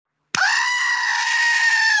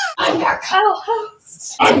your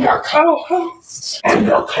co-host. I'm your co-host. I'm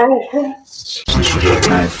your co-host. Sushi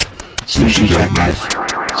jackknife. Sushi jackknife.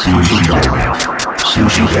 Sushi jackknife.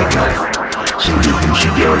 Sushi jackknife. Sushi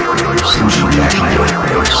jackknife. Sushi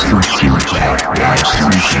jackknife. Sushi jackknife.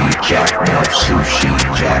 Sushi jackknife. Sushi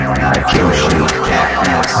jackknife. Sushi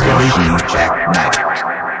jackknife. Sushi jackknife.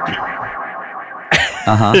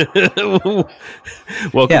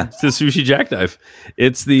 Welcome to Sushi Jackknife.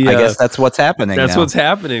 It's the I guess that's what's happening. That's what's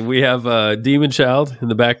happening. We have Demon Child in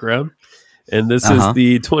the background, and this is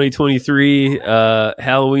the 2023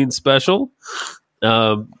 Halloween special.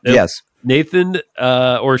 Yes, Nathan,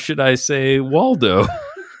 or should I say Waldo?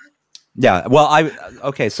 Yeah. Well,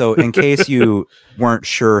 okay. So in case you weren't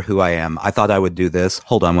sure who I am, I thought I would do this.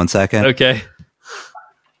 Hold on one second. Okay.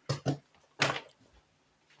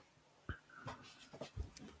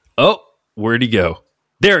 Oh, where'd he go?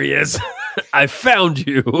 There he is. I found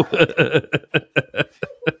you.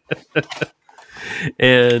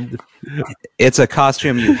 And it's a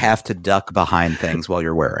costume you have to duck behind things while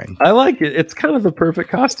you're wearing. I like it. It's kind of the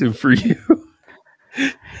perfect costume for you.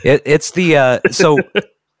 It's the so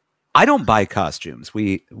I don't buy costumes.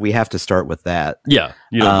 We have to start with that. Yeah,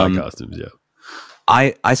 you don't buy costumes. Yeah,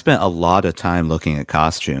 I spent a lot of time looking at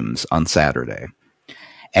costumes on Saturday,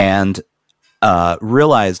 and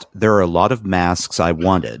realized there are a lot of masks I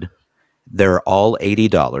wanted. They're all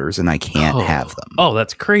 $80, and I can't have them. Oh,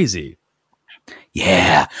 that's crazy.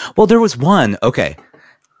 Yeah. Well, there was one. Okay.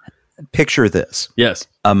 Picture this. Yes.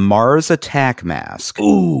 A Mars attack mask.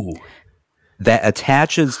 Ooh. That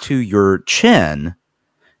attaches to your chin,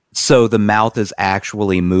 so the mouth is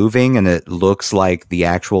actually moving, and it looks like the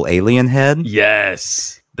actual alien head.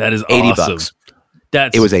 Yes. That is $80. Awesome.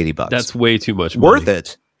 It was $80. That's way too much money. Worth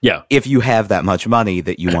it. Yeah. If you have that much money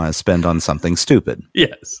that you want to spend on something stupid.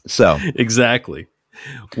 Yes. So. Exactly.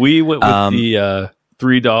 We went with the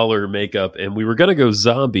 $3 makeup, and we were going to go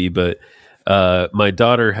zombie, but my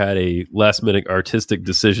daughter had a last minute artistic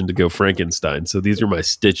decision to go Frankenstein. So these are my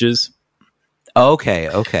stitches. Okay.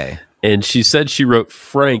 And she said she wrote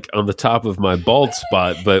Frank on the top of my bald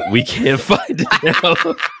spot, but we can't find it now.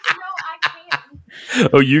 No, I can't.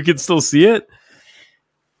 Oh, you can still see it?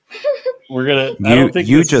 I don't think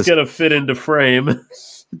this is gonna fit into frame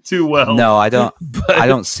too well. No, I don't. I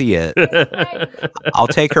don't see it. I'll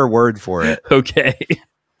take her word for it. Okay.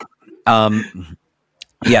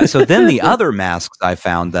 Yeah. So then the other masks I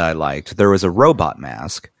found that I liked, there was a robot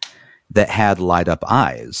mask that had light up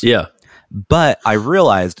eyes. Yeah. But I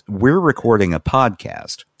realized we're recording a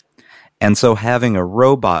podcast, and so having a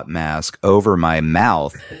robot mask over my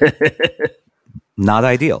mouth, not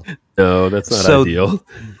ideal. No, that's not ideal.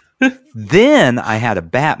 Then I had a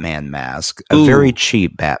Batman mask, a very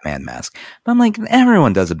cheap Batman mask. But I'm like,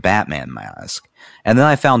 everyone does a Batman mask. And then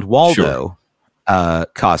I found Waldo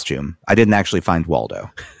costume. I didn't actually find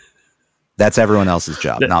Waldo. That's everyone else's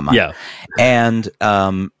job, not mine. Yeah. And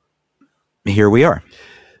here we are.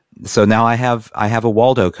 So now I have a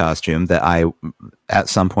Waldo costume that I at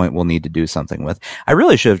some point will need to do something with. I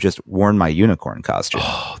really should have just worn my unicorn costume.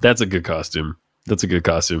 Oh, that's a good costume. That's a good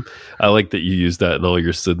costume. I like that you used that in all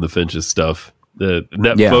your Sid and the Finches stuff. That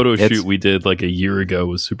photo shoot we did like a year ago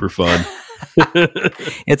was super fun.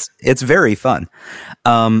 It's very fun.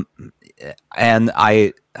 And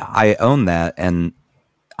I own that, and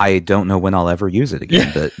I don't know when I'll ever use it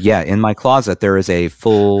again. But yeah, in my closet there is a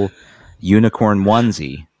full unicorn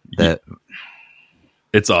onesie that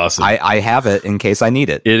it's awesome. I have it in case I need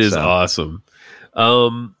it. It is awesome.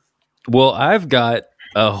 Well, I've got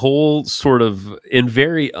a whole sort of, in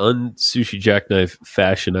very un-Sushi Jackknife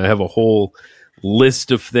fashion, I have a whole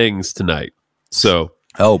list of things tonight. So,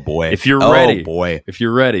 oh boy, if you're ready,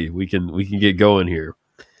 we can get going here.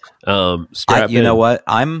 You know what?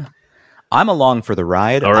 I'm along for the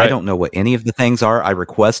ride. Right. I don't know what any of the things are. I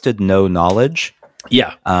requested no knowledge.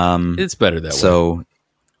 Yeah, it's better that way. So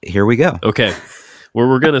here we go. Okay, well,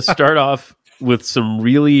 we're going to start off with some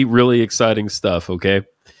really, really exciting stuff. Okay.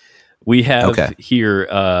 We have here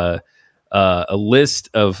a list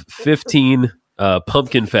of 15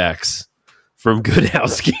 pumpkin facts from Good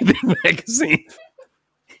Housekeeping magazine.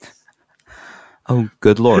 Oh,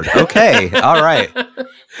 good Lord. Okay. All right.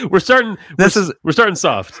 We're starting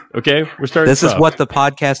soft. Okay. This is what the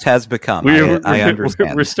podcast has become. I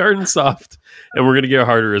understand. We're starting soft, and we're going to get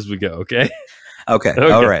harder as we go. Okay. Okay.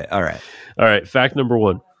 All right. Fact number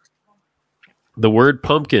 1. The word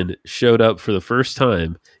pumpkin showed up for the first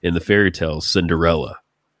time in the fairy tale Cinderella.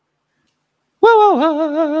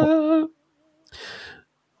 Well,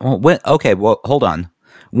 hold on.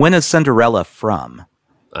 When is Cinderella from?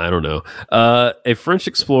 I don't know. A French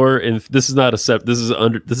explorer, and this is not a this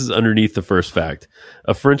is underneath the first fact.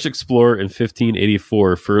 A French explorer in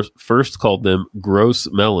 1584 first called them gross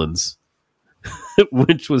melons,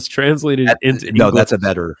 which was translated into English. No, that's a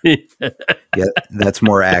better. Yeah, that's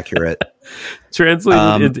more accurate.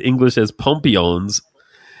 Translated into English as pompions.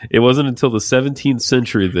 It wasn't until the 17th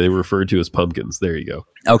century they referred to as pumpkins. There you go.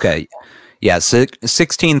 Okay. Yeah,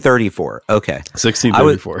 1634. Okay.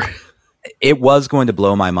 1634. It was going to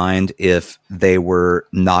blow my mind if they were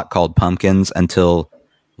not called pumpkins until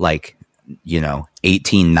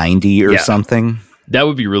 1890 or something. That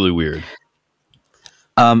would be really weird.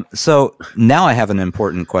 So now I have an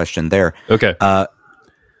important question there. Okay.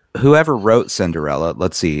 Whoever wrote Cinderella,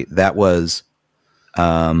 let's see, that was,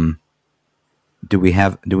 do we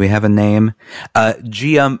have a name?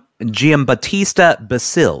 Giambattista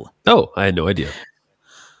Basile. Oh, I had no idea.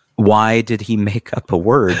 Why did he make up a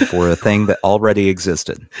word for a thing that already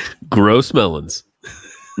existed? Gross melons.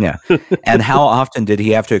 Yeah. And how often did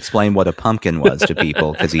he have to explain what a pumpkin was to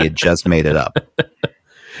people because he had just made it up?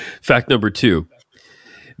 Fact number 2.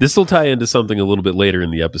 This will tie into something a little bit later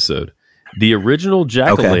in the episode. The original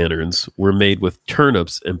jack-o'-lanterns were made with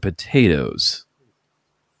turnips and potatoes.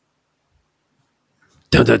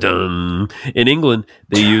 Dun, dun, dun. In England,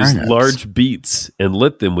 they used large beets and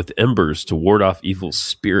lit them with embers to ward off evil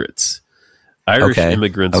spirits. Irish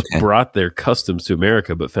immigrants brought their customs to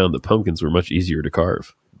America, but found that pumpkins were much easier to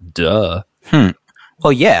carve. Duh.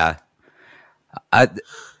 Well, yeah.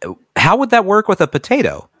 How would that work with a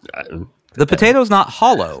potato? The potato's not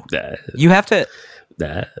hollow. You have to...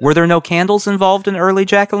 Were there no candles involved in early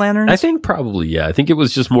jack-o'-lanterns? I think probably, yeah. I think it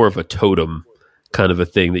was just more of a totem kind of a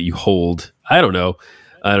thing that you hold. I don't know.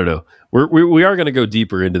 We are going to go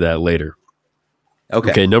deeper into that later.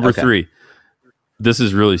 Okay, number 3. This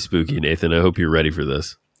is really spooky, Nathan. I hope you're ready for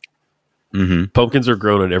this. Mm-hmm. Pumpkins are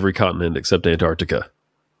grown on every continent except Antarctica.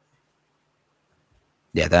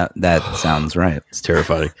 Yeah, that sounds right. It's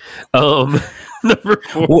terrifying. Number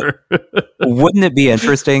 4. Wouldn't it be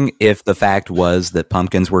interesting if the fact was that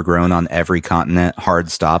pumpkins were grown on every continent?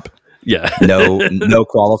 Hard stop. Yeah. No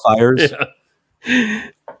qualifiers.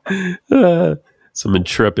 Yeah. Some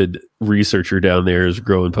intrepid researcher down there is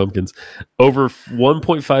growing pumpkins. Over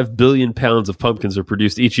 1.5 billion pounds of pumpkins are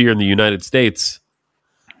produced each year in the United States.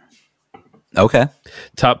 Okay.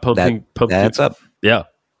 Top pumpkin. That's up. Yeah.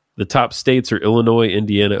 The top states are Illinois,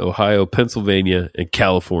 Indiana, Ohio, Pennsylvania, and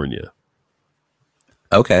California.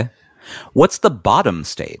 Okay. What's the bottom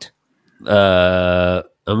state? I'm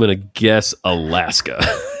going to guess Alaska.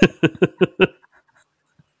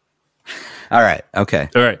 All right. Okay.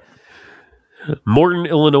 All right. Morton,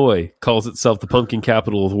 Illinois calls itself the pumpkin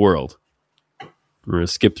capital of the world. We're going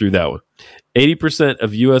to skip through that one. 80%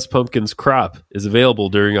 of U.S. pumpkins crop is available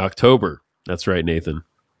during October. That's right, Nathan.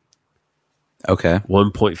 Okay.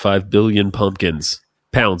 1.5 billion pounds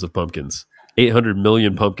of pumpkins. 800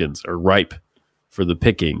 million pumpkins are ripe for the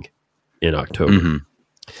picking in October. Mm-hmm.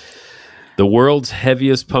 The world's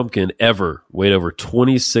heaviest pumpkin ever weighed over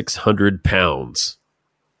 2,600 pounds.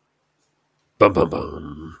 Bum, bum,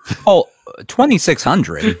 bum. Oh,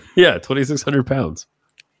 2,600? Yeah, 2,600 pounds.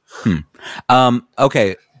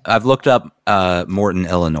 Okay. I've looked up Morton,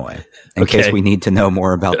 Illinois, in case we need to know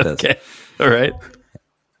more about this. Okay. All right.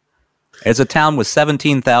 It's a town with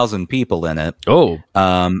 17,000 people in it. Oh.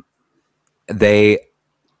 They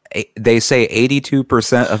say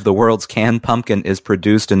 82% of the world's canned pumpkin is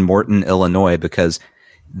produced in Morton, Illinois, because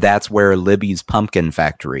that's where Libby's pumpkin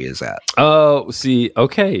factory is at. Oh, see,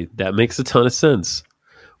 okay. That makes a ton of sense.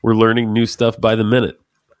 We're learning new stuff by the minute.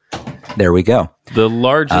 There we go. The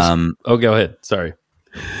largest... go ahead. Sorry.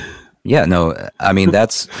 Yeah, no, I mean,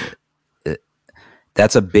 that's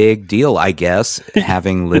a big deal, I guess,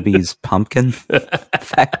 having Libby's pumpkin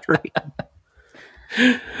factory.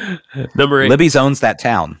 Number 8. Libby's owns that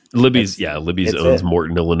town. Libby's owns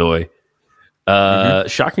Morton, Illinois.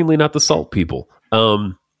 Shockingly, not the salt people.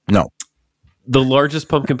 No. The largest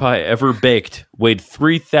pumpkin pie ever baked weighed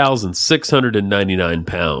 3,699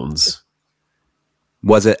 pounds.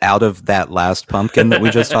 Was it out of that last pumpkin that we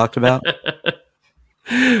just talked about?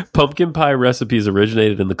 Pumpkin pie recipes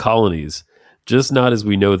originated in the colonies, just not as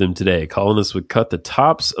we know them today. Colonists would cut the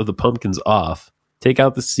tops of the pumpkins off, take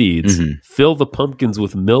out the seeds, fill the pumpkins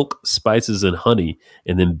with milk, spices, and honey,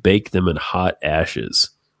 and then bake them in hot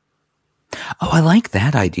ashes. Oh, I like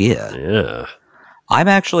that idea. Yeah. I'm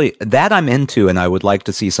into, and I would like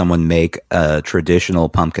to see someone make a traditional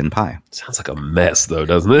pumpkin pie. Sounds like a mess, though,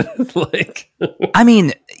 doesn't it? I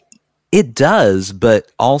mean, it does, but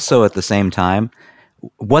also at the same time,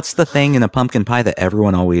 what's the thing in a pumpkin pie that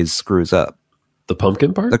everyone always screws up? The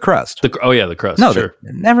pumpkin part? The crust. The crust. No, sure.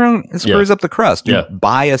 everyone screws up the crust. You Yeah.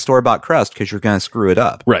 buy a store-bought crust because you're going to screw it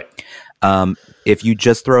up. Right. If you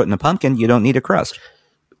just throw it in a pumpkin, you don't need a crust.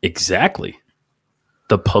 Exactly.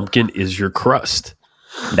 The pumpkin is your crust.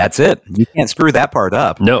 That's it. You can't screw that part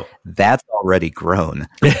up. No. That's already grown.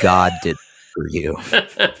 God did for you.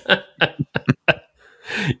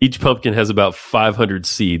 Each pumpkin has about 500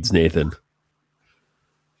 seeds, Nathan.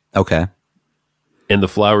 Okay. And the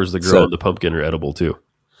flowers that grow on the pumpkin are edible too.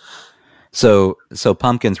 So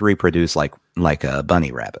pumpkins reproduce like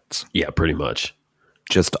bunny rabbits. Yeah, pretty much.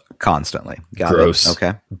 Just constantly. Got Gross. it.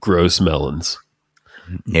 Okay. Gross melons.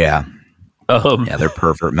 Yeah. Yeah, they're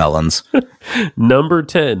pervert melons. Number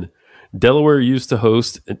 10. Delaware used to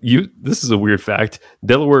host this is a weird fact.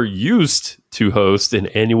 Delaware used to host an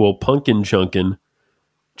annual pumpkin chunkin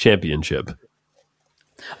championship.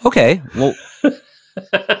 Okay. Well,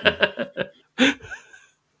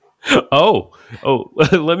 Oh,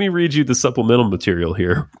 let me read you the supplemental material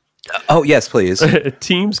here. oh yes, please.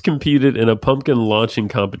 Teams competed in a pumpkin launching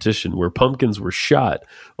competition where pumpkins were shot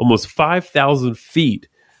almost 5,000 feet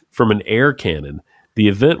from an air cannon. The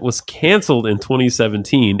event was canceled in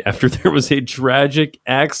 2017 after there was a tragic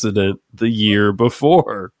accident the year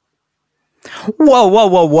before. Whoa.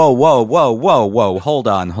 Hold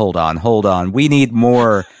on. We need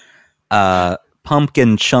more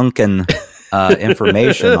pumpkin chunkin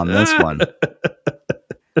information on this one.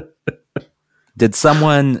 Did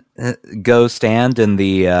someone go stand in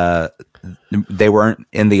the they weren't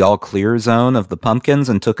in the all clear zone of the pumpkins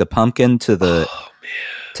and took a pumpkin to the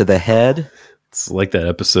head? It's like that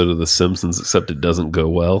episode of The Simpsons, except it doesn't go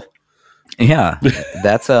well. Yeah,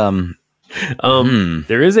 that's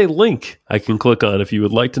There is a link I can click on if you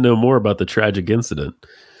would like to know more about the tragic incident.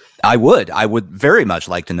 I would very much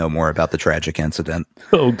like to know more about the tragic incident.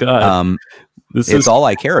 Oh God, it's all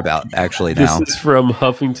I care about actually now. This is from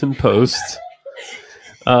Huffington Post.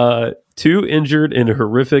 2 injured in a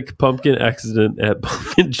horrific pumpkin accident at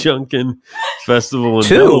Pumpkin Chunkin Festival in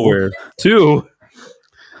Delaware. 2.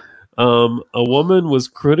 A woman was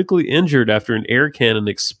critically injured after an air cannon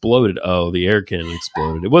exploded. Oh, the air cannon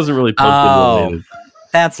exploded. It wasn't really pumpkin related.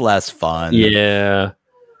 That's less fun. Yeah.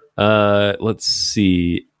 Let's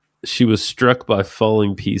see. She was struck by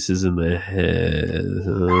falling pieces in the head.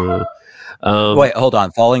 Wait, hold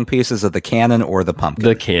on. Falling pieces of the cannon or the pumpkin?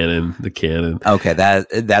 The cannon. Okay,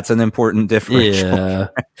 that's an important differential. Yeah.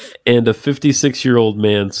 And a 56-year-old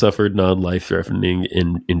man suffered non-life-threatening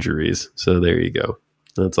injuries. So there you go.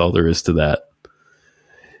 That's all there is to that.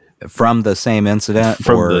 From the same incident?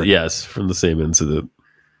 From the same incident.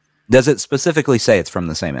 Does it specifically say it's from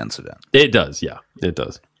the same incident? It does, yeah. It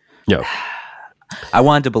does. Yeah. I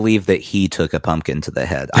wanted to believe that he took a pumpkin to the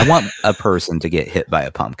head. I want a person to get hit by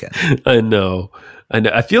a pumpkin. I know.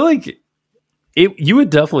 I feel like you would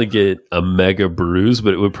definitely get a mega bruise,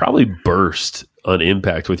 but it would probably burst on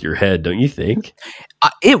impact with your head, don't you think?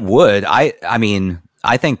 It would. I mean,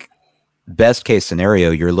 I think best case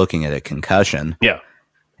scenario, you're looking at a concussion. Yeah.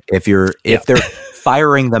 If they're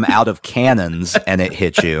firing them out of cannons and it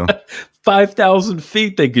hits you, 5,000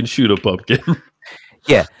 feet, they can shoot a pumpkin.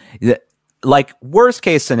 Yeah. Like worst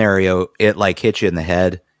case scenario, it like hits you in the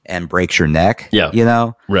head and breaks your neck. Yeah. You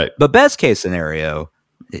know? Right. But best case scenario,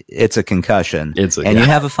 it's a concussion. You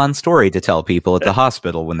have a fun story to tell people at the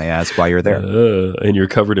hospital when they ask why you're there. And you're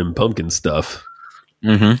covered in pumpkin stuff.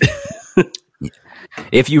 Mm-hmm.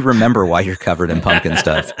 If you remember why you're covered in pumpkin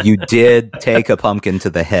stuff, you did take a pumpkin to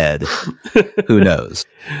the head. Who knows?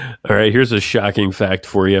 All right, here's a shocking fact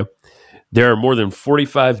for you. There are more than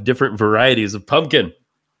 45 different varieties of pumpkin.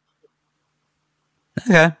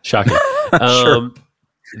 Okay. Shocking. Sure.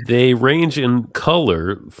 They range in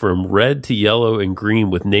color from red to yellow and green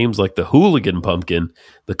with names like the hooligan pumpkin,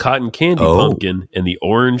 the cotton candy pumpkin, and the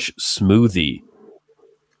orange smoothie.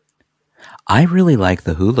 I really like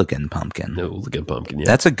the hooligan pumpkin. The hooligan pumpkin, yeah.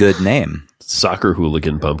 That's a good name. Soccer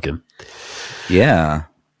hooligan pumpkin. Yeah.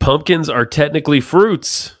 Pumpkins are technically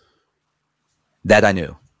fruits. That I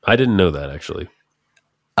knew. I didn't know that, actually.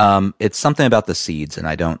 It's something about the seeds, and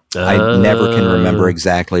I never can remember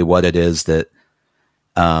exactly what it is that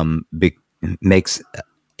makes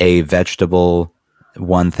a vegetable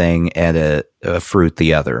one thing and a fruit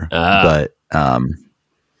the other. But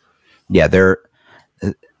yeah,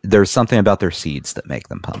 there's something about their seeds that make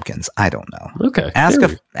them pumpkins. I don't know. Okay.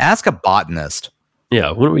 Ask a botanist. Yeah,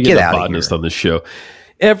 when do we get a botanist on this show?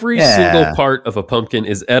 Every single part of a pumpkin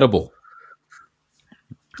is edible.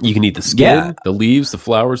 You can eat the skin, the leaves, the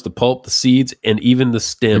flowers, the pulp, the seeds, and even the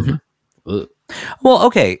stem. Mm-hmm. Well,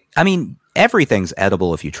 okay. I mean, everything's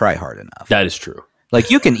edible if you try hard enough. That is true. Like,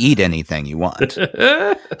 you can eat anything you want.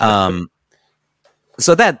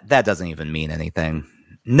 So that doesn't even mean anything.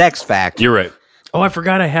 Next fact. You're right. Oh, I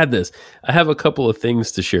forgot I had this. I have a couple of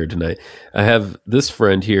things to share tonight. I have this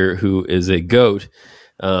friend here who is a goat.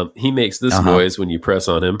 He makes this noise when you press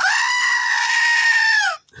on him.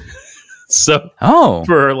 So,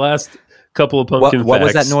 for our last couple of pumpkin what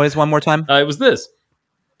facts, was that noise one more time? It was this.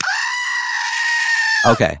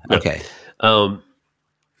 Okay.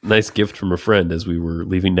 Nice gift from a friend as we were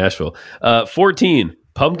leaving Nashville. 14.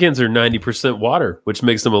 Pumpkins are 90% water, which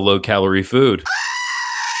makes them a low-calorie food.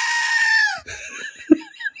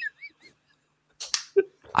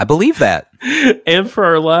 I believe that. And for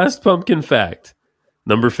our last pumpkin fact,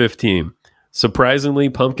 number 15. Surprisingly,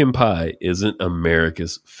 pumpkin pie isn't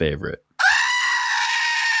America's favorite.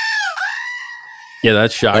 Yeah,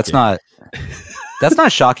 that's shocking. That's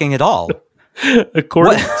not shocking at all.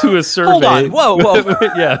 According to a survey. Hold on. Whoa.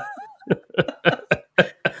 Yeah.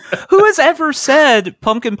 Who has ever said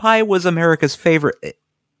pumpkin pie was America's favorite?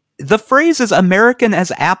 The phrase is American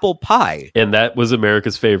as apple pie. And that was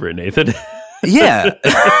America's favorite, Nathan. Yeah.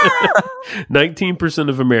 19%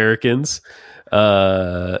 of Americans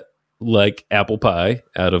like apple pie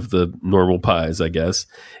out of the normal pies, I guess.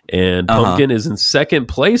 And pumpkin is in second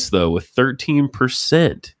place, though, with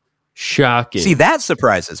 13%. Shocking. See, that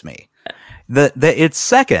surprises me. It's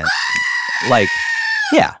second. Like,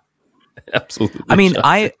 yeah. Absolutely. I mean,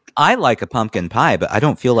 shocking. I like a pumpkin pie, but I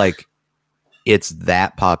don't feel like it's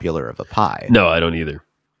that popular of a pie. No, I don't either.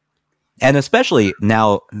 And especially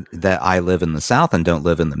now that I live in the South and don't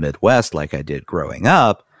live in the Midwest like I did growing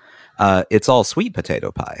up, it's all sweet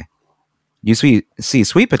potato pie. You see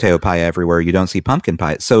sweet potato pie everywhere. You don't see pumpkin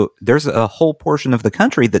pie. So there's a whole portion of the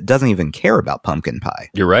country that doesn't even care about pumpkin pie.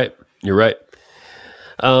 You're right.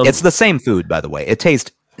 It's the same food, by the way. It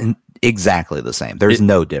tastes exactly the same. There's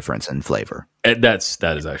no difference in flavor. That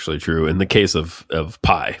is actually true in the case of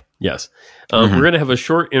pie. Yes. We're going to have a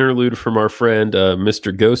short interlude from our friend,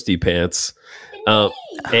 Mr. Ghosty Pants.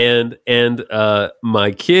 And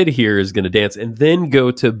my kid here is going to dance and then go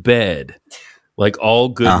to bed like all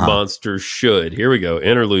good monsters should. Here we go.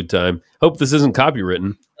 Interlude time. Hope this isn't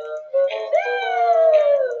copywritten.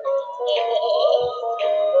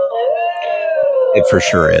 It for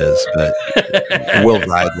sure is, but we'll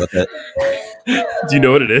ride with it. Do you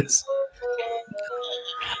know what it is?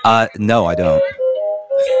 No, I don't.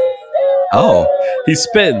 Oh. He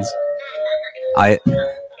spins.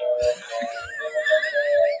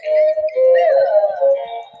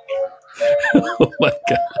 Oh my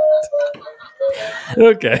God.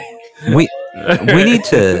 Okay. We need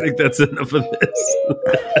to. I think that's enough of this.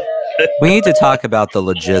 We need to talk about the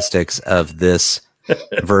logistics of this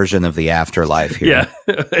version of the afterlife here.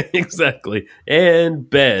 Yeah, exactly. And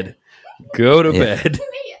bed. Go to bed.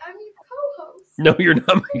 I'm your co-host. No, you're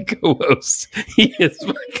not my co-host. He is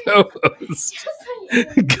my co-host.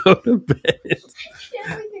 Go to bed.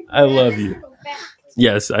 I love you.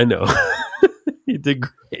 Yes, I know. You did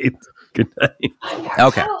great. Good night.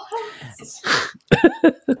 Okay.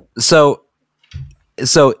 So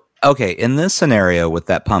okay, in this scenario with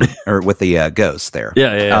that pump or with the ghost there.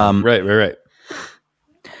 Yeah. Right.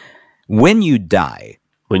 When you die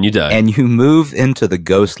and you move into the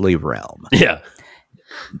ghostly realm. Yeah.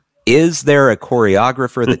 Is there a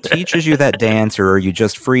choreographer that teaches you that dance, or are you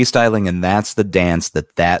just freestyling and that's the dance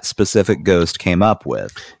that specific ghost came up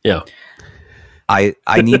with? Yeah. I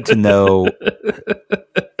need to know.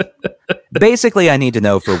 Basically, I need to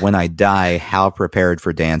know for when I die how prepared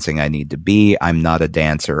for dancing I need to be. I'm not a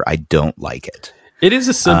dancer. I don't like it. It is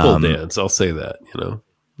a simple dance. I'll say that,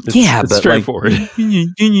 It's but straightforward.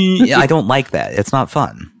 I don't like that. It's not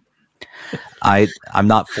fun. I'm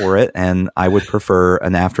not for it, and I would prefer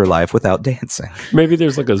an afterlife without dancing. Maybe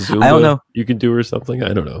there's like a Zumba I don't know. You can do or something.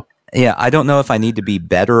 I don't know. Yeah, I don't know if I need to be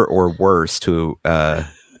better or worse to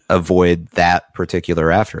avoid that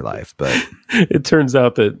particular afterlife, but it turns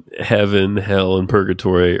out that heaven, hell, and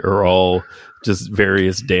purgatory are all just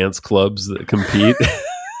various dance clubs that compete.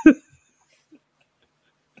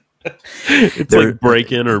 It's like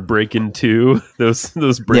Break-In or Break-In 2,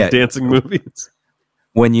 those break dancing movies.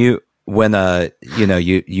 When you've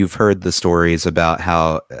heard the stories about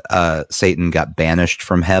how Satan got banished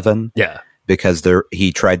from heaven, because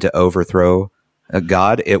he tried to overthrow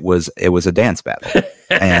God. It was a dance battle,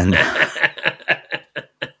 and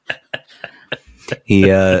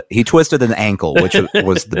he twisted an ankle, which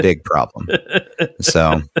was the big problem.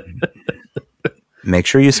 So make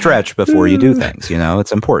sure you stretch before you do things.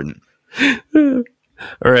 It's important. All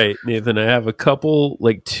right, Nathan, I have a couple,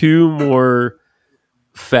 like 2 more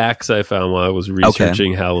facts I found while I was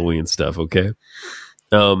researching Halloween stuff. Okay.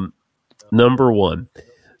 Number 1,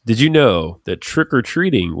 Did you know that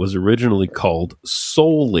trick-or-treating was originally called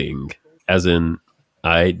souling, as in,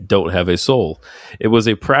 I don't have a soul? It was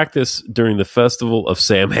a practice during the festival of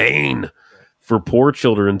Samhain for poor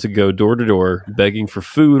children to go door to door begging for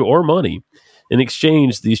food or money. In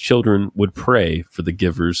exchange, these children would pray for the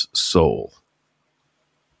giver's soul.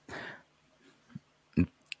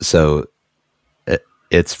 So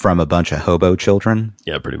it's from a bunch of hobo children?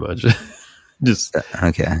 Yeah, pretty much. Just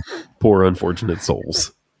okay. Poor, unfortunate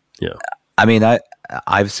souls. Yeah. I mean,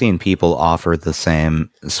 I've seen people offer the same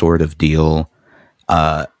sort of deal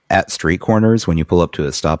at street corners when you pull up to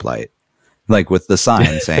a stoplight, like with the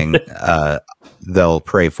sign saying they'll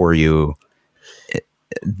pray for you,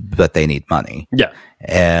 but they need money. Yeah.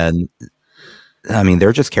 And I mean,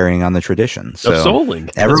 they're just carrying on the tradition. So of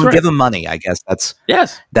souling. Everyone right. give them money. I guess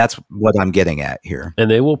that's what I'm getting at here.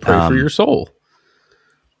 And they will pray for your soul.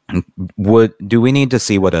 Do we need to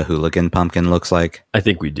see what a hooligan pumpkin looks like? I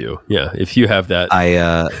think we do. Yeah. If you have that,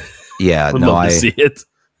 I'd love to see it.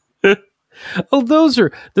 Oh, those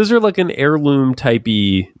are like an heirloom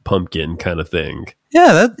typey pumpkin kind of thing.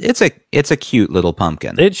 Yeah, it's a cute little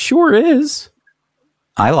pumpkin. It sure is.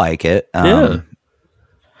 I like it. Yeah.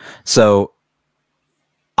 So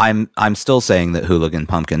I'm still saying that hooligan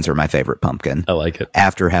pumpkins are my favorite pumpkin. I like it.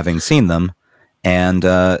 After having seen them, and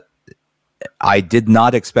I did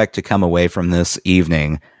not expect to come away from this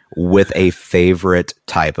evening with a favorite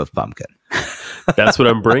type of pumpkin. That's what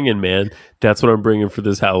I'm bringing, man. That's what I'm bringing for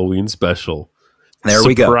this Halloween special. There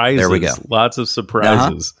we go. There we go. Lots of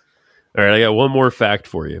surprises. All right, I got one more fact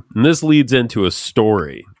for you. And this leads into a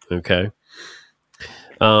story, okay?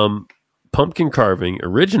 Pumpkin carving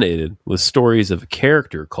originated with stories of a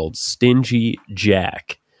character called Stingy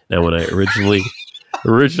Jack. Now, when I originally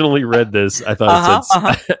read this, I thought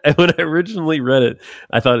it said when I originally read it,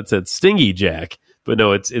 I thought it said Stingy Jack, but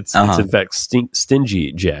no, it's in fact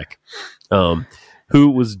Stingy Jack, who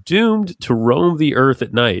was doomed to roam the earth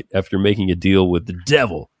at night after making a deal with the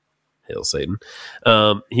devil. Hail Satan!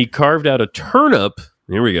 He carved out a turnip.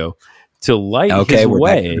 Here we go to light his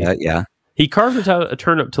way. Yeah. He carved out a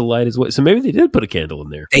turnip to light his way. So maybe they did put a candle in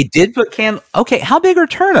there. They did put candle. Okay, how big are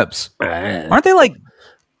turnips? Aren't they like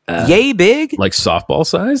yay big? Like softball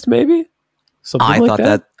sized, maybe? Something I like thought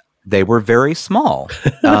that they were very small.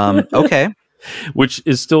 Okay. Which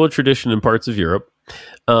is still a tradition in parts of Europe.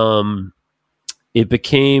 It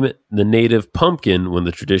became the native pumpkin when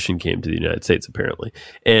the tradition came to the United States, apparently.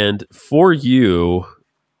 And for you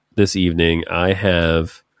this evening, I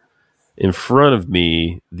have in front of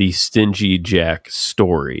me the Stingy Jack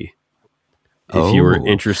story, if you were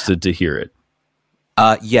interested to hear it.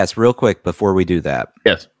 Yes, real quick before we do that.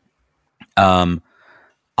 Yes. I've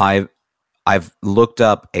looked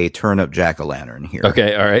up a turnip jack-o'-lantern here.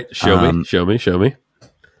 Okay, all right. Show me.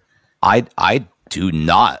 I do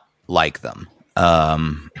not like them.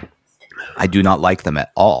 I do not like them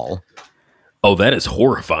at all. Oh, that is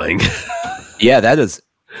horrifying. Yeah, that is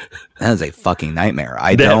a fucking nightmare.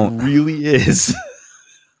 That really is.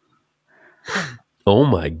 Oh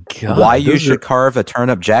my God. Why you should carve a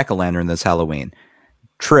turnip jack-o'-lantern this Halloween?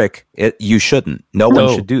 Trick, you shouldn't. No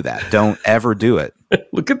one should do that. Don't ever do it.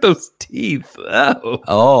 Look at those teeth.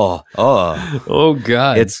 Oh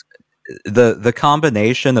God. It's the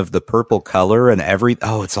combination of the purple color and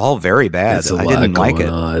it's all very bad. I didn't like it.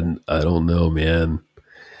 I don't know, man.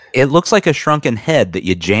 It looks like a shrunken head that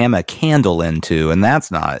you jam a candle into, and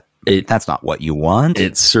that's not what you want.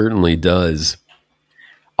 It certainly does.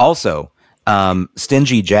 Also,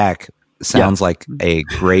 Stingy Jack sounds like a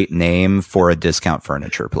great name for a discount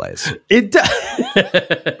furniture place. It does.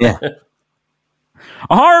 Yeah.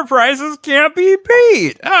 Our prices can't be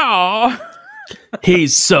beat. Oh,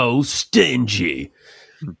 he's so stingy.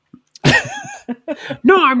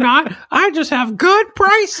 No, I'm not. I just have good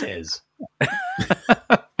prices.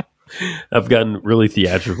 I've gotten really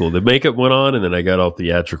theatrical. The makeup went on, and then I got all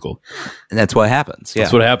theatrical. And that's what happens. Yeah.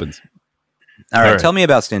 That's what happens. All right. Tell me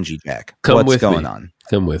about Stingy Jack. What's going on?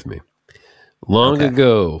 Come with me. Long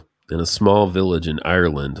ago, in a small village in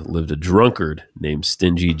Ireland, lived a drunkard named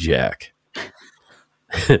Stingy Jack.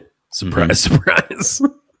 Surprise, surprise.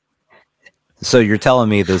 So you're telling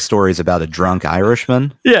me this story is about a drunk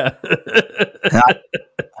Irishman? Yeah.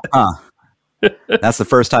 That's the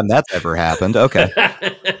first time that's ever happened. Okay.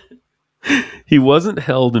 He wasn't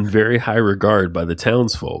held in very high regard by the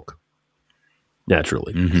townsfolk,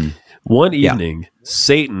 naturally. Mm-hmm. One evening,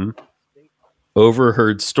 Satan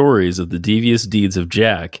overheard stories of the devious deeds of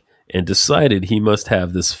Jack and decided he must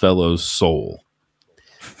have this fellow's soul,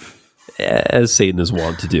 as Satan is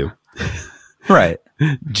wont to do. Right.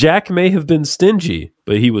 Jack may have been stingy,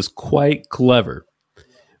 but he was quite clever.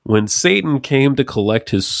 When Satan came to collect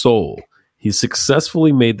his soul, he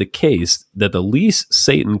successfully made the case that the least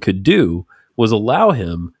Satan could do was allow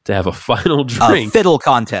him to have a final drink. A fiddle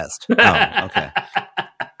contest. Oh, okay.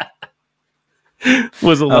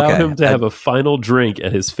 Was allow him to have a final drink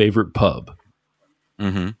at his favorite pub.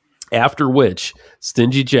 Mm-hmm. After which,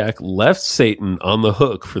 Stingy Jack left Satan on the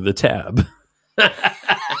hook for the tab.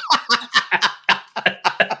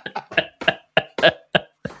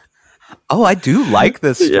 Oh, I do like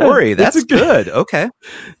this story. Yeah, that's good. Okay.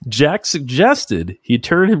 Jack suggested he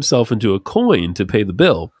turn himself into a coin to pay the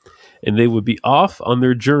bill, and they would be off on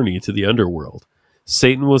their journey to the underworld.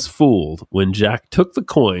 Satan was fooled when Jack took the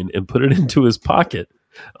coin and put it into his pocket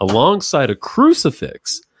alongside a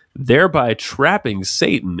crucifix, thereby trapping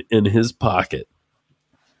Satan in his pocket.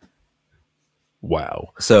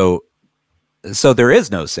 Wow. So there is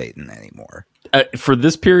no Satan anymore. For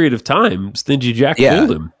this period of time, Stingy Jack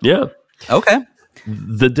fooled him. Yeah. Okay.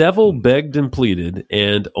 The devil begged and pleaded,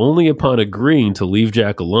 and only upon agreeing to leave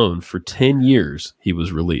Jack alone for 10 years, he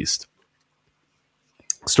was released.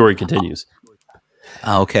 Story continues.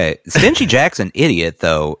 Okay. Stingy Jack's an idiot,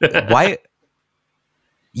 though. Why?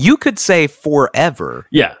 You could say forever.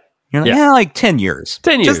 Yeah. You're like, like 10 years.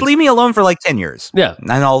 10 years. Just leave me alone for like 10 years. Yeah.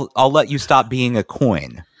 And I'll let you stop being a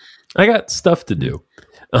coin. I got stuff to do.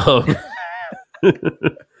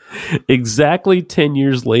 Exactly 10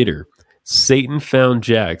 years later, Satan found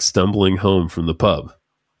Jack stumbling home from the pub.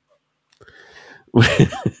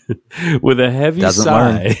 With a heavy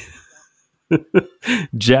sigh,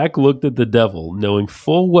 Jack looked at the devil, knowing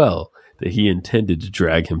full well that he intended to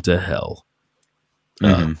drag him to hell.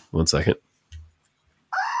 1 second.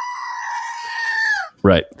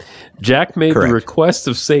 Right. Jack made the request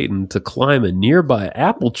of Satan to climb a nearby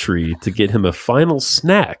apple tree to get him a final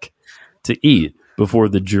snack to eat before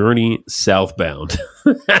the journey southbound.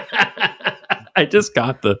 I just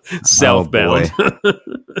got the southbound.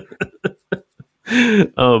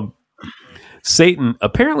 Satan,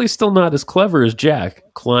 apparently still not as clever as Jack,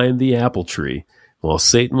 climbed the apple tree. While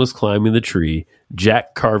Satan was climbing the tree,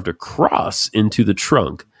 Jack carved a cross into the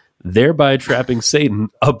trunk, thereby trapping Satan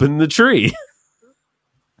up in the tree.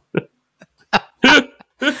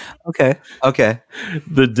 Okay.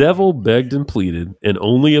 The devil begged and pleaded, and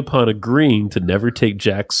only upon agreeing to never take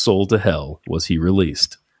Jack's soul to hell was he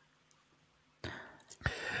released.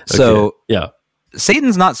 So, yeah,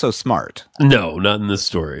 Satan's not so smart. No, not in this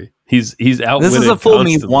story. He's outwitted. This is a fool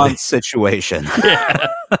constantly. me once situation. Yeah.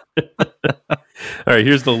 All right,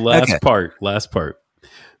 here's the last part.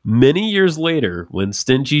 Many years later, when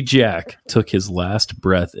Stingy Jack took his last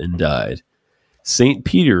breath and died, St.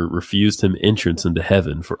 Peter refused him entrance into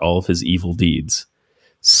heaven for all of his evil deeds.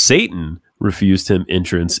 Satan refused him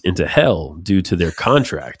entrance into hell due to their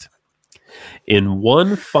contract. In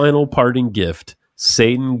one final parting gift,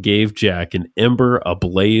 Satan gave Jack an ember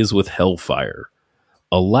ablaze with hellfire.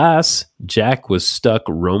 Alas, Jack was stuck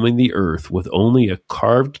roaming the earth with only a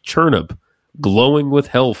carved turnip glowing with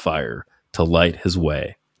hellfire to light his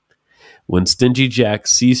way. When Stingy Jack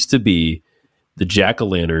ceased to be, the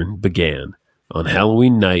jack-o'-lantern began. On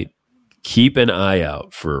Halloween night, keep an eye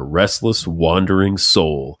out for a restless, wandering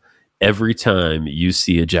soul every time you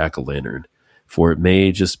see a jack-o'-lantern, for it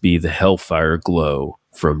may just be the hellfire glow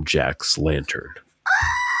from Jack's lantern.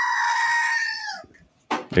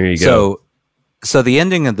 There you go. So the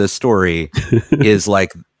ending of this story is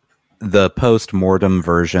like the post-mortem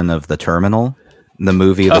version of The Terminal, the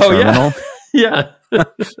movie The Terminal. Yeah.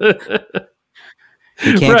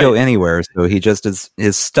 He can't go anywhere, so he just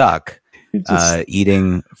is stuck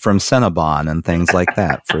eating from Cinnabon and things like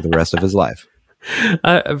that for the rest of his life.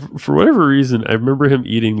 For whatever reason, I remember him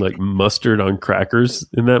eating like mustard on crackers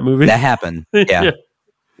in that movie. That happened. Yeah.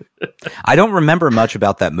 I don't remember much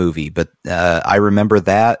about that movie, but I remember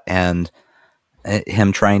that and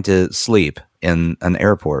him trying to sleep in an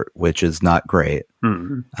airport, which is not great.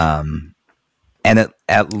 Mm-hmm. And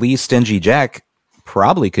at least Stingy Jack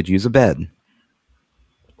probably could use a bed.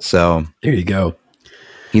 So there you go.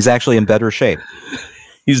 He's actually in better shape.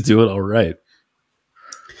 He's doing all right.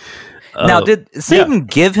 Now, did Satan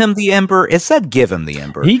give him the ember? It said give him the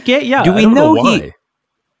ember. Do we know why.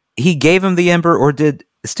 He gave him the ember, or did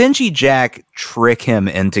Stingy Jack trick him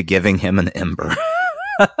into giving him an ember?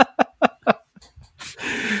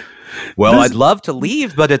 Well, I'd love to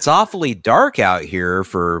leave, but it's awfully dark out here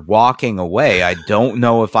for walking away. I don't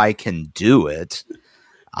know if I can do it.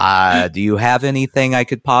 Do you have anything I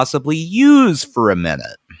could possibly use for a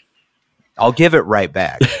minute? I'll give it right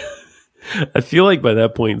back. I feel like by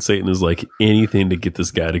that point, Satan is like, anything to get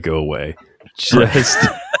this guy to go away. Just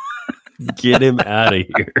get him out of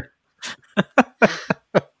here.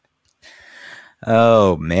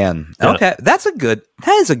 Oh man. Yeah. Okay, that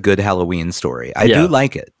is a good Halloween story. I do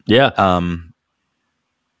like it. Yeah.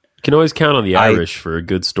 Can always count on the Irish for a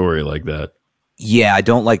good story like that. Yeah, I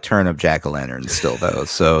don't like turnip jack-o'-lanterns still though.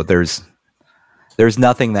 So there's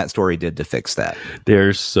nothing that story did to fix that.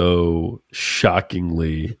 They're so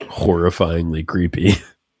shockingly, horrifyingly creepy.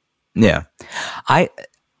 Yeah. I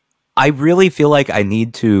really feel like I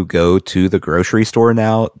need to go to the grocery store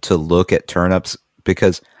now to look at turnips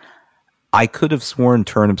because I could have sworn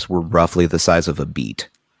turnips were roughly the size of a beet.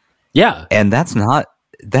 Yeah. And that's not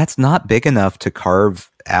big enough to carve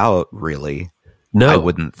out, really. No. I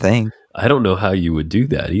wouldn't think. I don't know how you would do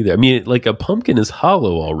that either. I mean, like a pumpkin is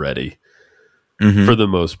hollow already for the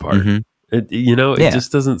most part. It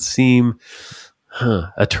just doesn't seem...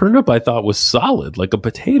 A turnip I thought was solid, like a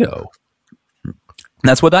potato.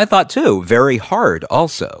 That's what I thought too. Very hard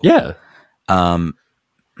also. Yeah. I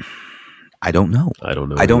don't know. I don't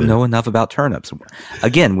know. I don't know enough about turnips.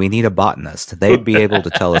 Again, we need a botanist. They'd be able to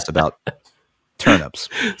tell us about turnips.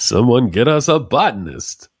 Someone get us a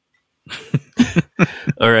botanist.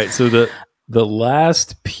 All right. So the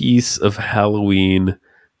last piece of Halloween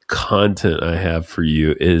content I have for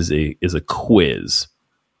you is a quiz.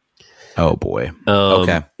 Oh boy.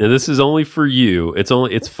 Okay. And this is only for you.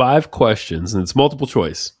 It's 5 questions and it's multiple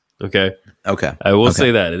choice. Okay. Okay. I will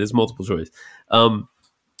say that it is multiple choice.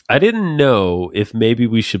 I didn't know if maybe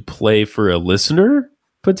we should play for a listener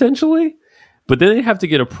potentially, but then they have to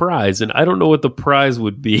get a prize, and I don't know what the prize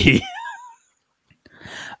would be.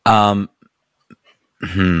 I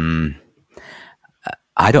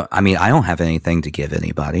don't have anything to give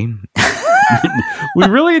anybody. We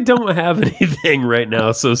really don't have anything right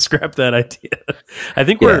now, so scrap that idea. I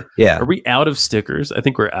think are we out of stickers? I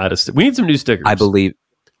think we're out of we need some new stickers. I believe.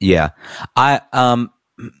 Yeah.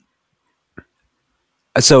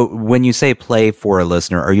 So when you say play for a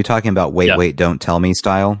listener, are you talking about wait, don't tell me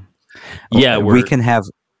style? Yeah, we can have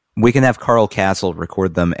Carl Castle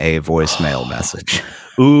record them a voicemail message.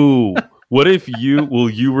 Ooh, what if will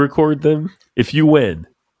you record them if you win?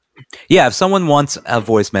 Yeah, if someone wants a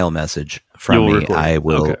voicemail message from me, I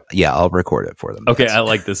will. Okay. Yeah, I'll record it for them. Okay, I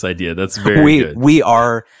like this idea. That's very good. We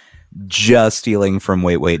are just stealing from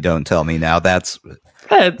wait, don't tell me now. That's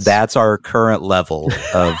our current level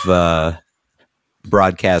of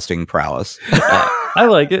broadcasting prowess. I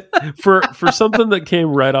like it for something that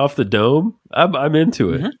came right off the dome. I'm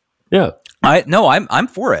into it. Yeah, I'm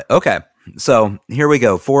for it. Okay, so here we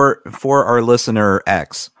go for our listener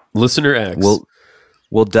X. Listener X.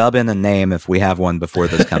 We'll dub in a name if we have one before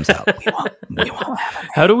this comes out. We won't have a name.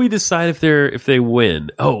 How do we decide if they win?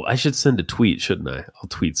 Oh, I should send a tweet, shouldn't I? I'll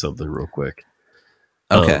tweet something real quick.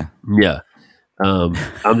 Okay. Yeah. I'm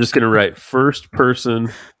just gonna write first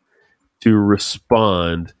person to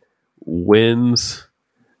respond wins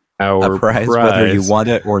our prize, whether you want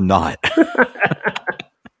it or not.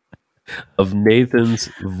 Of Nathan's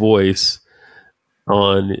voice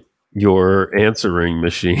on your answering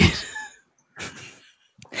machine.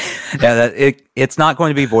 Yeah, it's not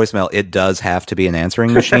going to be voicemail. It does have to be an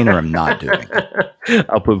answering machine, or I'm not doing it.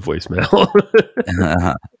 I'll put voicemail.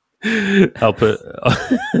 I'll put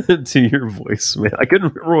to your voicemail. I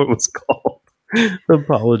couldn't remember what it was called.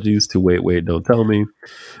 Apologies to wait, don't tell me.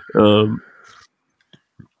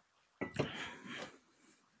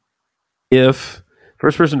 If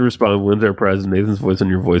first person to respond wins our prize, Nathan's voice on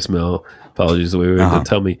your voicemail. Apologies to wait, don't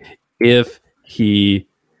tell me. If he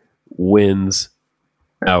wins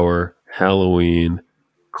our Halloween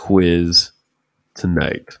quiz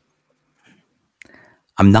tonight.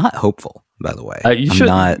 I'm not hopeful, by the way. You should.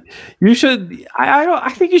 I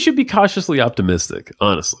think you should be cautiously optimistic.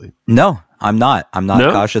 Honestly, no, I'm not. I'm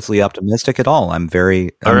not cautiously optimistic at all. I'm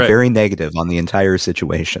very negative on the entire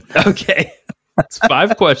situation. Okay, it's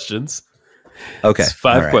 5 questions. Okay, it's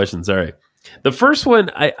 5 questions. All right. The first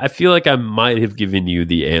one, I feel like I might have given you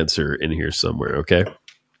the answer in here somewhere. Okay.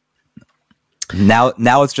 Now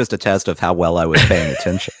it's just a test of how well I was paying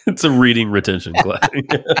attention. It's a reading retention class.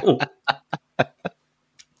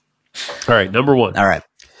 All right, number 1. All right.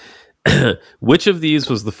 Which of these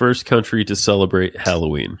was the first country to celebrate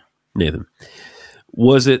Halloween, Nathan?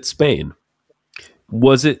 Was it Spain?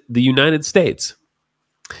 Was it the United States?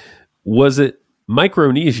 Was it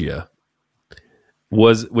Micronesia?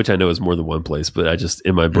 Which I know is more than one place, but I just,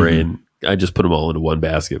 in my brain, I just put them all into one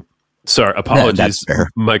basket. Sorry, apologies,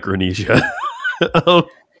 Micronesia.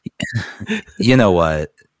 You know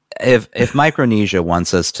what? If Micronesia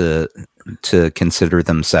wants us to consider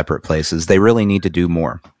them separate places, they really need to do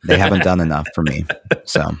more. They haven't done enough for me.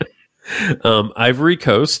 So, Ivory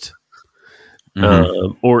Coast,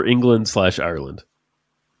 or England/Ireland.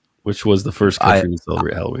 Which was the first country to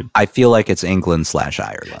celebrate Halloween? I feel like it's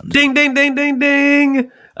England/Ireland. Ding, ding, ding, ding,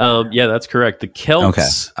 ding. Yeah, that's correct. The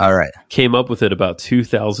Celts All right. came up with it about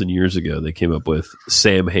 2,000 years ago. They came up with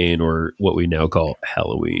Samhain, or what we now call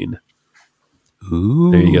Halloween.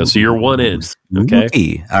 Ooh. There you go. So you're one in. Okay.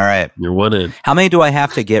 Spooky. All right. You're one in. How many do I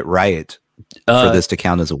have to get right for this to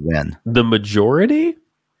count as a win? The majority?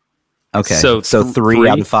 Okay. So 3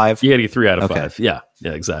 out of 5? You got to get 3 out of 5. Yeah.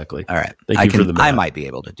 Yeah, exactly. All right. Thank you for the math. I might be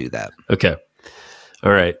able to do that. Okay.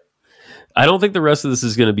 All right. I don't think the rest of this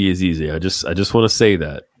is going to be as easy. I just want to say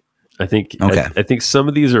that. I think I think some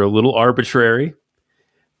of these are a little arbitrary,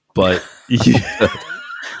 but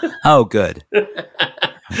oh, good.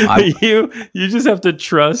 You just have to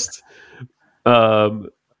trust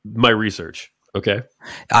my research. Okay.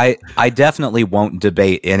 I definitely won't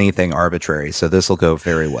debate anything arbitrary, so this will go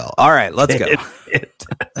very well. All right, let's go.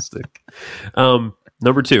 Fantastic.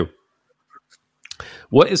 Number 2.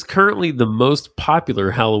 What is currently the most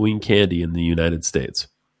popular Halloween candy in the United States?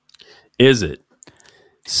 Is it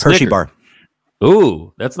Hershey bar?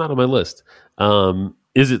 Ooh, that's not on my list.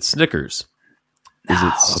 Is it Snickers? Is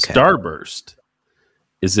it Starburst?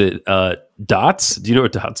 Is it Dots? Do you know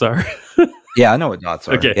what Dots are? Yeah, I know what Dots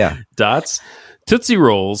are. Okay, yeah, Dots, Tootsie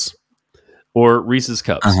Rolls, or Reese's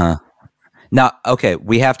Cups? Now, okay,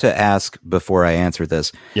 we have to ask before I answer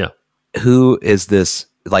this. Yeah, who is this?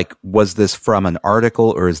 Like, was this from an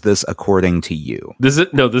article, or is this according to you? This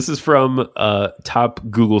is from top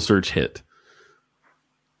Google search hit.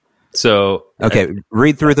 So okay,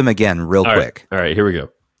 read through them again real quick. All right, here we go.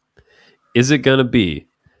 Is it going to be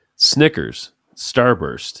Snickers,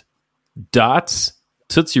 Starburst, Dots,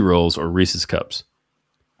 Tootsie Rolls, or Reese's Cups?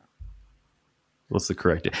 What's the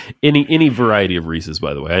correct? Any variety of Reese's,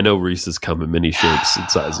 by the way. I know Reese's come in many shapes and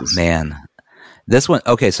sizes. Man, this one.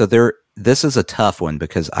 Okay, so this is a tough one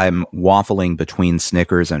because I'm waffling between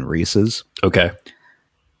Snickers and Reese's. Okay,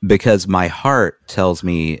 because my heart tells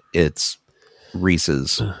me it's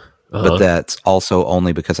Reese's. But that's also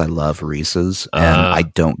only because I love Reese's and I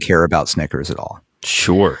don't care about Snickers at all.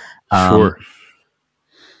 Sure. Oh,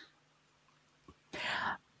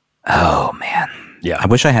 man. Yeah. I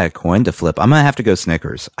wish I had a coin to flip. I'm going to have to go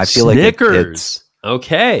Snickers. I feel Snickers.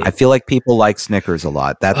 Okay. I feel like people like Snickers a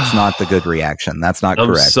lot. That's not the good reaction. That's not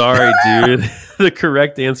correct. I'm sorry, dude. The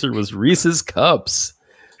correct answer was Reese's Cups.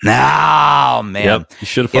 No, man. Yep. You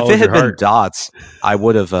should have followed If it had your been Dots, I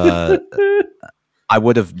would have... I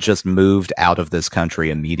would have just moved out of this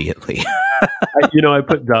country immediately. I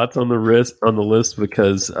put Dots on the list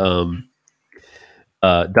because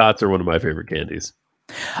Dots are one of my favorite candies.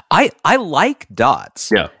 I like Dots.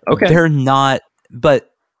 Yeah. Okay. They're not,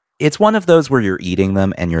 but it's one of those where you're eating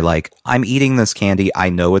them and you're like, I'm eating this candy. I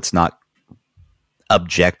know it's not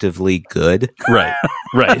objectively good. Right.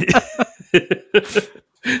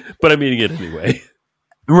 But I'm eating it anyway.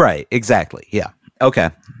 Right. Exactly. Yeah. Okay.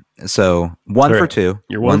 So 1 for 2.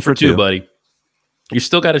 You're 1 for 2, buddy. You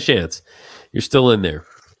still got a chance. You're still in there.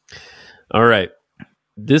 All right.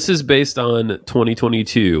 This is based on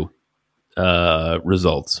 2022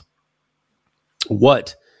 results.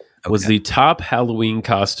 What was the top Halloween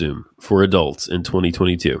costume for adults in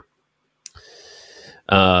 2022?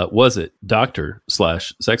 Was it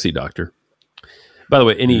doctor/sexy doctor? By the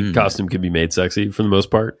way, any costume can be made sexy for the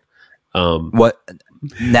most part. What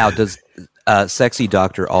now does sexy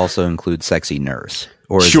doctor also include sexy nurse,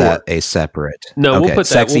 or is that a separate? No, we'll put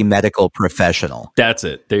sexy medical professional. That's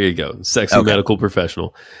it. There you go. Sexy medical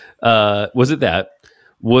professional. Was it that?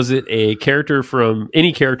 Was it a character from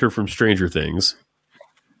Stranger Things?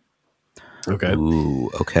 Okay. Ooh,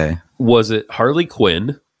 okay. Was it Harley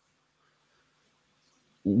Quinn?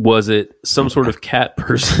 Was it some sort of cat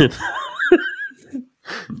person?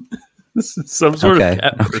 Some sort of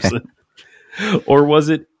cat person. Or was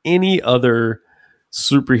it any other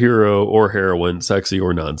superhero or heroine, sexy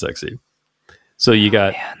or non-sexy? So you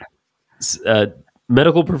got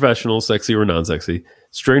medical professional, sexy or non-sexy,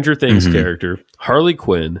 Stranger Things character, Harley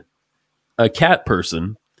Quinn, a cat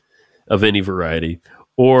person of any variety,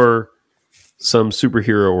 or some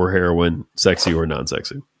superhero or heroine, sexy or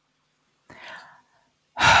non-sexy.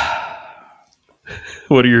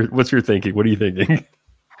 What's your thinking? What are you thinking?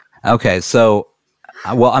 Okay, so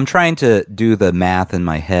I'm trying to do the math in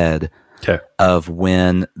my head of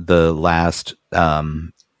when the last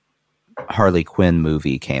Harley Quinn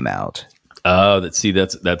movie came out. Oh, that's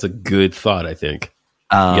a good thought, I think.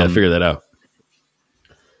 You got to figure that out.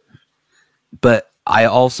 But I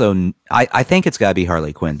also I think it's got to be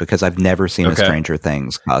Harley Quinn because I've never seen a Stranger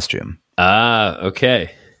Things costume. Ah,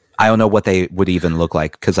 okay. I don't know what they would even look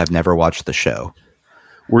like because I've never watched the show.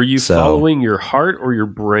 Were you following your heart or your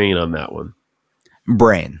brain on that one?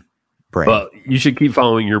 Brain. brain. Well, you should keep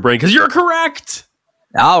following your brain because you're correct.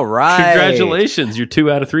 All right. Congratulations. You're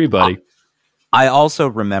 2 out of 3, buddy. I also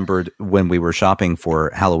remembered when we were shopping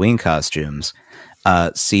for Halloween costumes,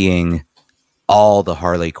 seeing all the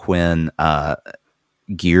Harley Quinn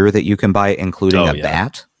gear that you can buy, including a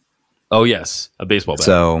bat. Oh, yes. A baseball bat.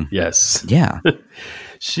 So, yes. Yeah.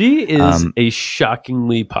 She is a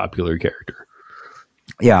shockingly popular character.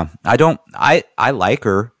 Yeah. I like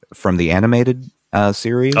her from the animated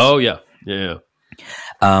series. Oh, yeah. Yeah.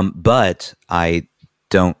 But I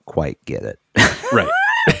don't quite get it. Right.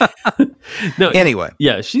 No. Anyway.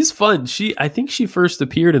 Yeah, she's fun. I think she first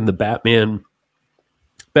appeared in the Batman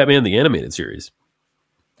the Animated Series.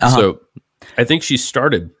 So I think she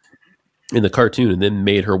started in the cartoon and then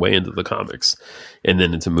made her way into the comics and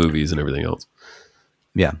then into movies and everything else.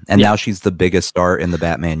 Yeah. And now she's the biggest star in the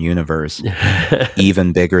Batman universe,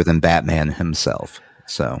 even bigger than Batman himself.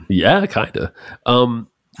 So yeah, kind of.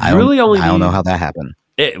 I don't know how that happened.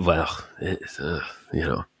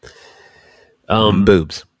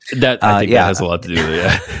 Boobs. That I think that has a lot to do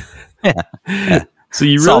with it. Yeah. So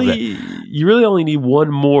you really only need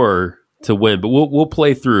one more to win, but we'll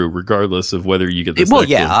play through regardless of whether you get this. Well,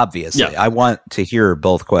 yeah, obviously. Yeah. I want to hear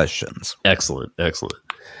both questions. Excellent.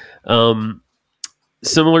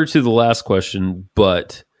 Similar to the last question,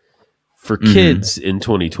 but for kids in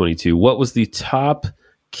 2022, what was the top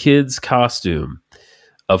kids costume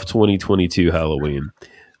of 2022 Halloween?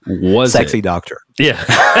 Was Sexy it? Doctor? Yeah.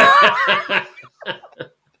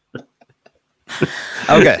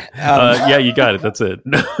 Okay. Yeah, you got it. That's it.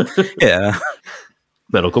 Yeah.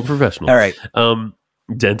 Medical professional. All right.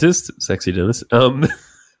 Dentist, sexy dentist.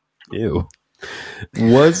 Ew.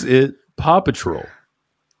 Was it Paw Patrol?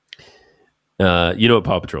 You know what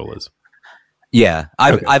Paw Patrol is? Yeah.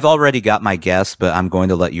 I've already got my guess, but I'm going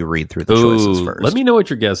to let you read through the choices first. Let me know what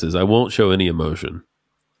your guess is. I won't show any emotion.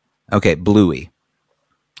 Okay, Bluey.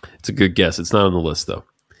 It's a good guess. It's not on the list, though.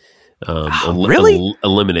 Really?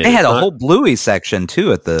 Eliminated. They had a whole Bluey section,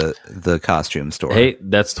 too, at the costume store. Hey,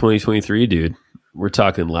 that's 2023, dude. We're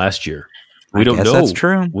talking last year. We don't know. That's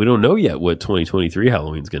true. We don't know yet what 2023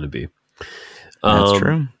 Halloween's going to be. That's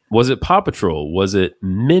true. Was it Paw Patrol? Was it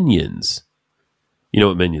Minions? You know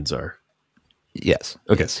what Minions are? Yes.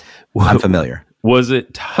 Okay. Yes. I'm familiar. Was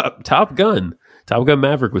it Top Gun? Top Gun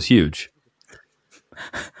Maverick was huge.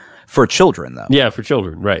 For children, though. Yeah, for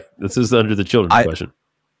children. Right. This is under the children's question.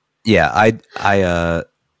 Yeah, I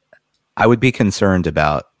would be concerned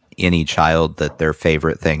about any child that their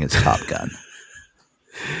favorite thing is Top Gun.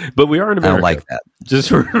 But we are in America. I don't like that.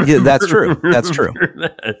 Just yeah, that's true. That's true.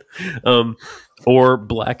 That. Or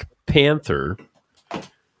Black Panther.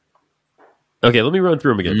 Okay, let me run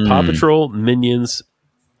through them again. Paw Patrol, Minions,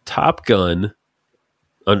 Top Gun,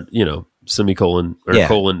 semicolon or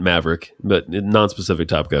colon Maverick, but non-specific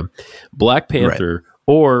Top Gun, Black Panther,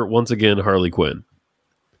 or once again Harley Quinn.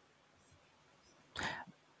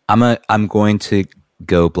 I'm going to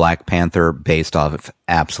go Black Panther based off of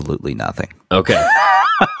absolutely nothing. Okay.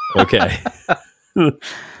 Okay.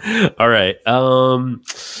 All right. I'm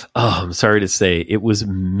sorry to say it was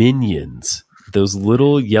Minions. Those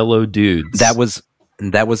little yellow dudes. That was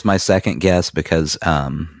my second guess because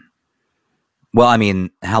Halloween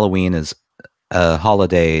is a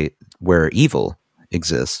holiday where evil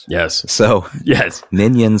exists. Yes. So yes,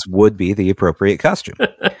 Minions would be the appropriate costume.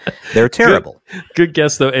 They're terrible. Good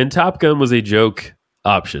guess though. And Top Gun was a joke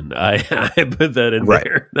option. I put that in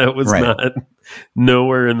there. That was not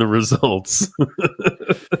nowhere in the results.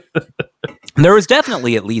 There was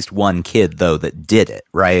definitely at least one kid though that did it,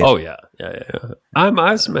 right? Oh yeah. I'm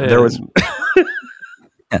Iceman. There's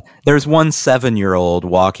one 7-year-old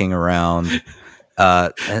walking around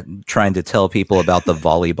trying to tell people about the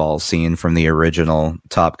volleyball scene from the original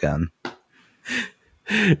Top Gun.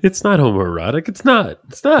 It's not homoerotic. It's not.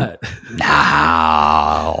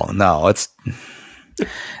 No, it's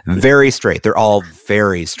very straight. They're all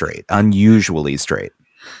very straight, unusually straight.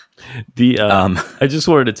 I just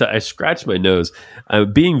wanted to I scratched my nose.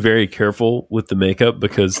 I'm being very careful with the makeup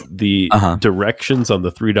because the directions on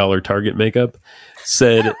the $3 Target makeup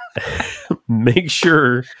said make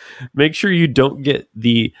sure you don't get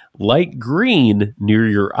the light green near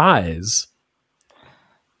your eyes.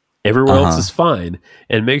 Everywhere else is fine,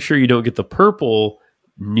 and make sure you don't get the purple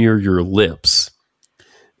near your lips.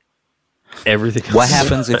 Everything else what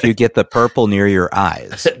happens if you get the purple near your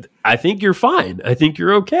eyes? I think you're fine. I think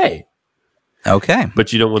you're okay. Okay.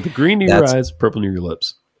 But you don't want the green near your eyes, purple near your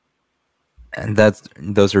lips. And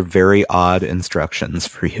those are very odd instructions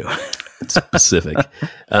for you. It's specific.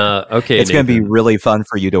 Okay. It's going to be really fun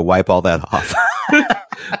for you to wipe all that off.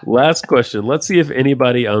 Last question. Let's see if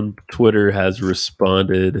anybody on Twitter has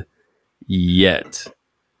responded yet.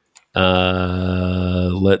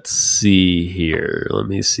 Let's see here. Let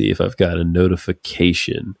me see if I've got a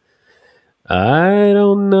notification. I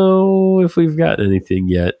don't know if we've got anything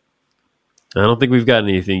yet. I don't think we've got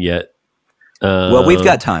anything yet. Well, we've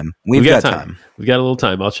got time. We've got time. We've got a little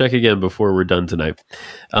time. I'll check again before we're done tonight.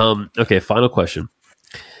 Okay, final question.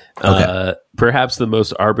 Okay. Perhaps the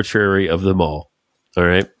most arbitrary of them all. All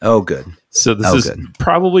right. Oh, good. So this is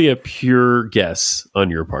probably a pure guess on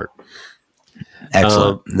your part.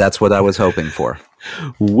 Excellent. That's what I was hoping for.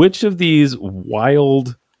 Which of these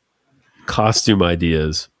wild costume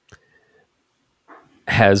ideas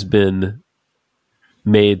has been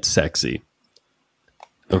made sexy?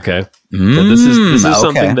 Okay. So this is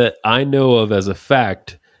something that I know of as a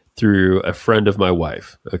fact through a friend of my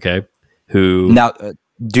wife. Okay. Who now,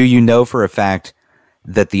 do you know for a fact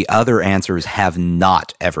that the other answers have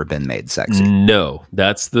not ever been made sexy? No,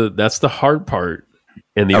 that's the hard part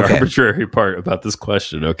and the arbitrary part about this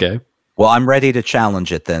question. Okay. Well, I'm ready to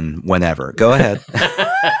challenge it then whenever. Go ahead.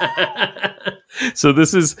 So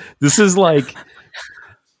this is like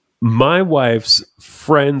my wife's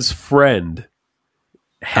friend's friend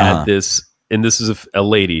had this, and this is a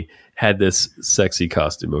lady, had this sexy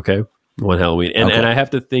costume, okay? One Halloween. And I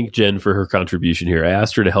have to thank Jen for her contribution here. I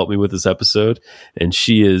asked her to help me with this episode, and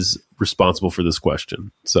she is responsible for this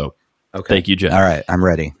question. So thank you, Jen. All right, I'm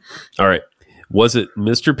ready. All right. Was it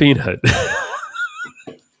Mr. Peanut?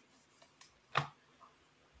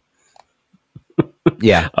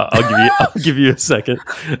 Yeah. I'll give you a second.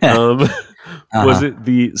 Was it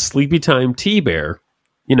the Sleepy Time Tea Bear?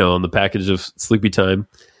 You know, on the package of Sleepy Time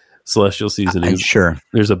Celestial Seasonings. Sure.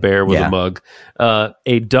 There's a bear with a mug.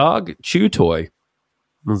 A dog chew toy.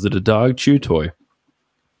 Was it a dog chew toy?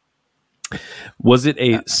 Was it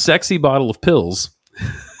a sexy bottle of pills?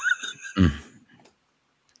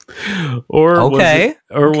 Or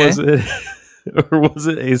was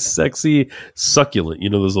it a sexy succulent? You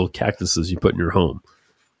know, those little cactuses you put in your home.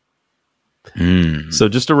 So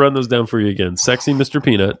just to run those down for you again: sexy Mr.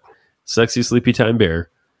 Peanut, sexy Sleepy Time Bear,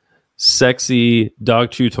 sexy dog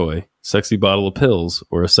chew toy, sexy bottle of pills,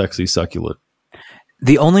 or a sexy succulent.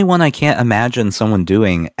 The only one I can't imagine someone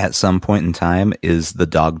doing at some point in time is the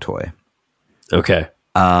dog toy. Okay.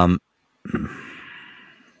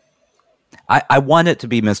 I want it to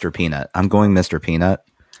be Mr. Peanut. I'm going Mr. Peanut.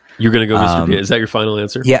 You're going to go Mr. Peanut. Is that your final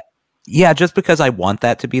answer? Yeah. Yeah, just because I want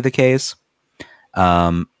that to be the case.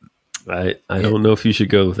 I don't know if you should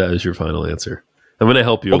go with that as your final answer. I'm going to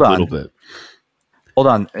help you a little bit. Hold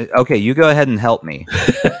on. Okay, you go ahead and help me.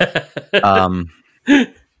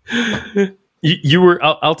 You were.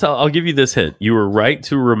 I'll give you this hint. You were right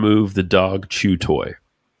to remove the dog chew toy.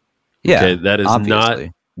 Yeah, okay, that is obviously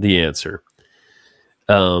not the answer.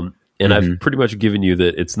 And I've pretty much given you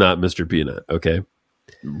that it's not Mr. Peanut. Okay,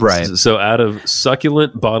 right. So out of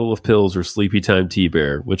succulent, bottle of pills, or Sleepy Time Tea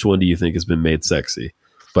Bear, which one do you think has been made sexy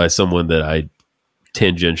by someone that I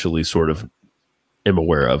tangentially sort of am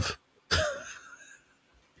aware of?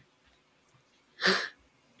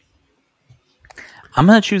 I'm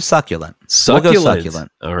going to choose succulent. Succulent. We'll go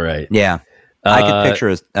succulent. All right. Yeah. I could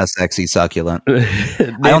picture a sexy succulent.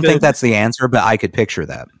 I don't think that's the answer, but I could picture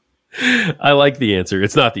that. I like the answer.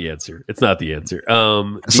 It's not the answer.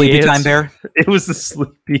 Sleepy Time Bear? It was the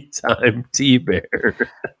Sleepy Time Tea Bear.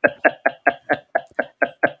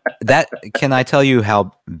 Can I tell you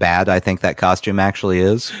how bad I think that costume actually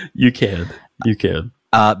is? You can.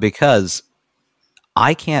 Because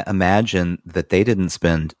I can't imagine that they didn't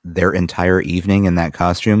spend their entire evening in that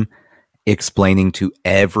costume explaining to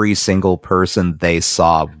every single person they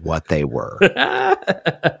saw what they were.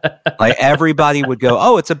 Like everybody would go,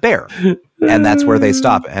 "Oh, it's a bear," and that's where they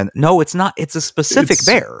stop. And no, it's not. It's a specific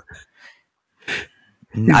bear.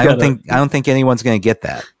 I don't think anyone's going to get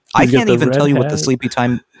that. I can't even tell you what the Sleepy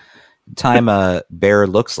Time bear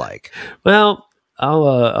looks like. Well,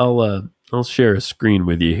 I'll share a screen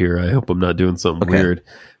with you here. I hope I'm not doing something weird,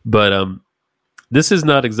 but this is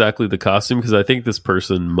not exactly the costume because I think this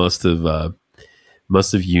person must have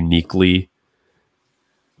uniquely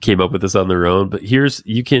came up with this on their own. But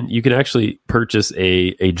you can actually purchase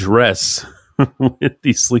a dress with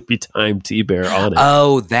the Sleepy Time Tea Bear on it.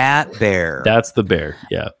 Oh, that bear. That's the bear.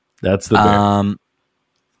 Yeah, that's the bear.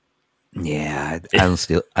 Yeah,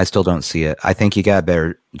 I still don't see it. I think you got a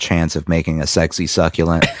better chance of making a sexy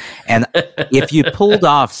succulent. And if you pulled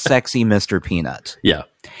off sexy Mr. Peanut,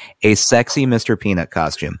 a sexy Mr. Peanut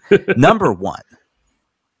costume, number one,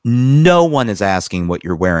 no one is asking what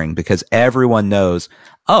you're wearing because everyone knows,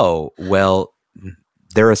 oh, well,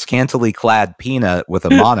 they're a scantily clad peanut with a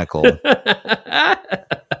monocle.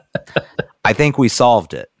 I think we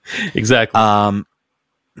solved it. Exactly.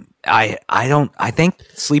 I think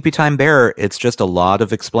Sleepy Time Bear, it's just a lot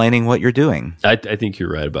of explaining what you're doing. I think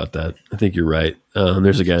you're right about that. I think you're right.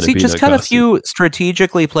 There's a guy in a peanut just cut costume. a few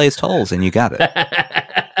strategically placed holes and you got it.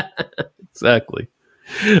 Exactly.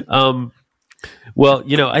 Well,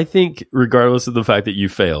 I think regardless of the fact that you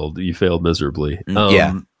failed miserably.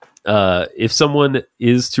 If someone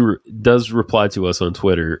does reply to us on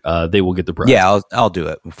Twitter, they will get the prize. Yeah, I'll do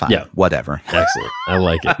it. Fine. Yeah, whatever. Excellent. I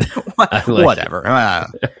like it. Whatever.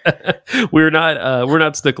 We're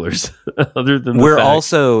not sticklers. Other than we're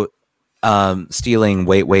also stealing.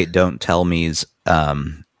 Wait, don't tell me's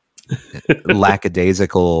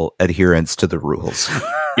lackadaisical adherence to the rules.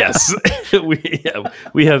 Yes,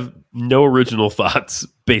 we have no original thoughts,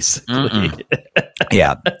 basically.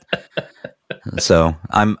 Yeah. So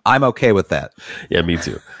I'm okay with that. Yeah, me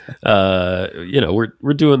too.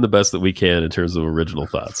 We're doing the best that we can in terms of original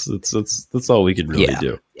thoughts. That's all we can really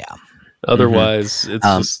do. Yeah. Otherwise, it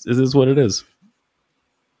is what it is.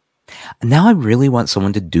 Now I really want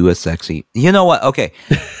someone to do a sexy. You know what? Okay,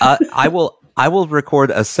 I will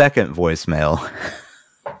record a second voicemail.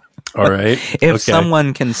 All right. If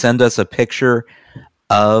someone can send us a picture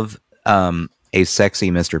of a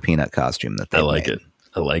sexy Mr. Peanut costume that they I like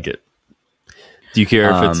it. Do you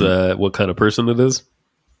care if it's what kind of person it is?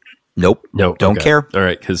 Nope. No. Don't care. All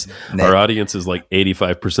right, because our audience is like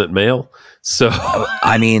 85% male. So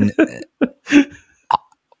I mean,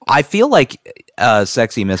 I feel like a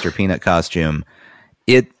sexy Mr. Peanut costume,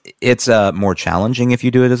 it's more challenging if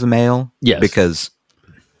you do it as a male. Yes. Because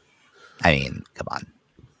I mean, come on.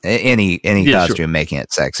 Any costume sure. Making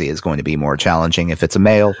it sexy is going to be more challenging if it's a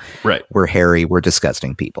male. Right. We're hairy, we're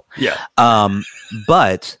disgusting people. Yeah.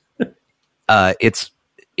 But it's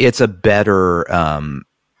a better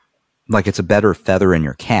it's a better feather in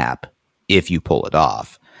your cap if you pull it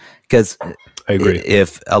off. Because I agree.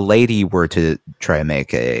 If a lady were to try to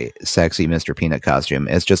make a sexy Mr. Peanut costume,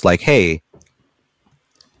 it's just like, hey,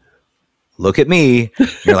 look at me.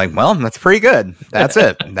 You're like, well, that's pretty good. That's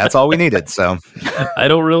it. That's all we needed. So I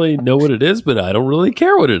don't really know what it is, but I don't really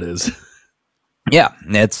care what it is. Yeah,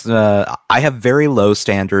 it's I have very low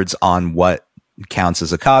standards on what counts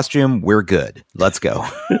as a costume. We're good. Let's go.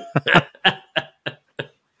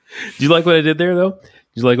 Do you like what I did there, though? Did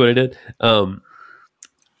you like what I did?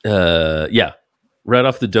 Yeah, right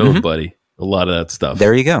off the dome, buddy. A lot of that stuff.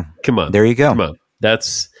 There you go. Come on. There you go. Come on.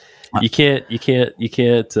 That's you can't.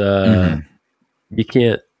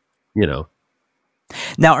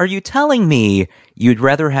 Now, are you telling me you'd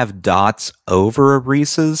rather have dots over a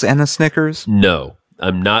Reese's and a Snickers? No,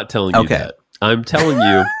 I'm not telling you that. I'm telling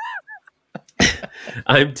you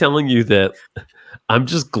that I'm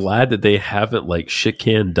just glad that they haven't like shit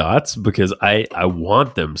can dots because I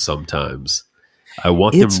want them sometimes. I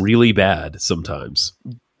want them really bad sometimes.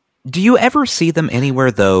 Do you ever see them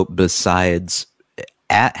anywhere though besides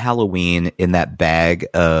at Halloween in that bag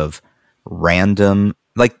of random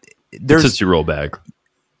there's Tootsie Roll bag.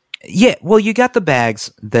 Yeah, well, you got the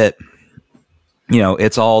bags that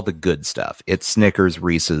it's all the good stuff. It's Snickers,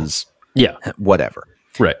 Reese's, whatever.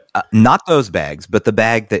 Right. Not those bags, but the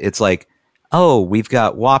bag that it's like, oh, we've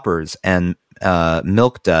got Whoppers and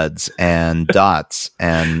Milk Duds and Dots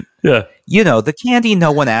and the candy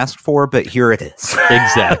no one asked for, but here it is.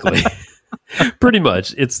 Exactly. Pretty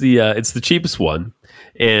much, it's the cheapest one.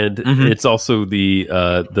 And it's also the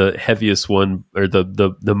heaviest one, or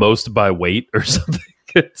the most by weight, or something.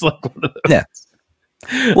 It's like one of those. Yeah.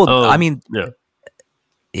 Well, I mean,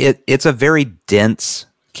 it's a very dense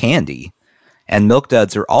candy, and Milk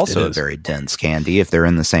Duds are also a very dense candy. If they're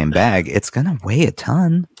in the same bag, it's gonna weigh a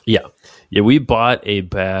ton. Yeah. We bought a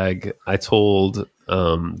bag. I told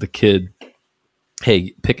the kid,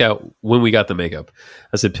 hey, pick out, when we got the makeup,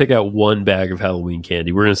 I said, pick out one bag of Halloween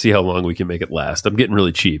candy. We're going to see how long we can make it last. I'm getting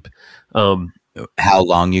really cheap. How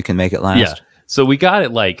long you can make it last? Yeah. So we got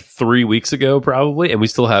it like 3 weeks ago, probably, and we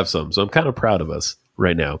still have some. So I'm kind of proud of us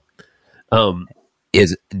right now.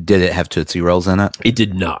 Did it have Tootsie Rolls in it? It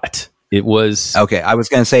did not. It was... Okay, I was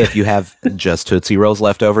going to say, if you have just Tootsie Rolls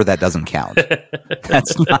left over, that doesn't count.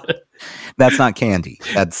 That's not candy.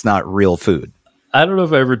 That's not real food. I don't know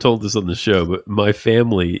if I ever told this on the show, but my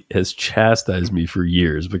family has chastised me for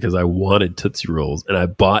years because I wanted Tootsie Rolls, and I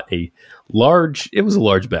bought a large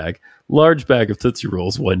bag of Tootsie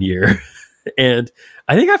Rolls one year, and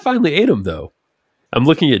I think I finally ate them, though. I'm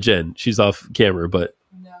looking at Jen. She's off camera, but...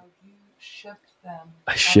 No, you shipped them.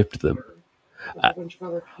 I shipped them. With a bunch of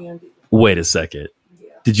other candy. Wait a second. Yeah.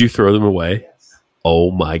 Did you throw them away? Yes.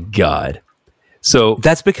 Oh, my God. So...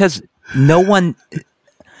 That's because no one...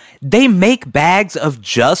 They make bags of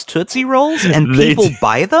just Tootsie Rolls and people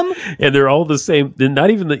buy them? And they're all the same. They're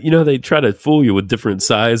not even they try to fool you with different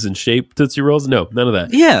size and shape Tootsie Rolls. No, none of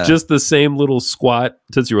that. Yeah. Just the same little squat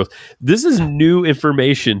Tootsie Rolls. This is new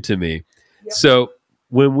information to me. Yep. So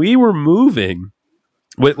when we were moving,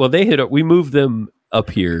 we moved them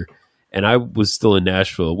up here, and I was still in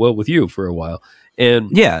Nashville, with you for a while.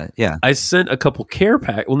 And yeah. I sent a couple care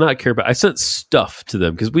pack. Well, not care pack. I sent stuff to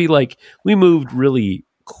them because we moved really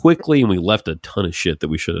quickly and we left a ton of shit that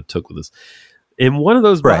we should have took with us. In one of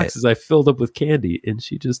those boxes, I filled up with candy, and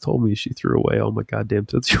she just told me she threw away all my goddamn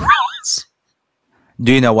Tootsie Rolls.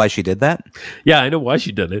 Do you know why she did that? Yeah, I know why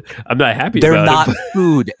she did it. I'm not happy They're about it. They're not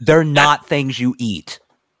food. They're not things you eat.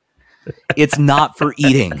 It's not for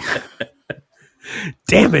eating.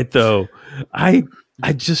 Damn it, though. I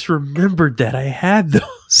just remembered that I had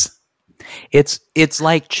those. It's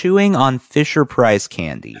like chewing on Fisher Price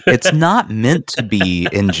candy. It's not meant to be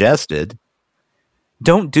ingested.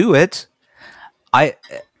 Don't do it. I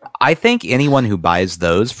think anyone who buys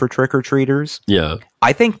those for trick-or-treaters, yeah.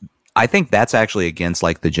 I think that's actually against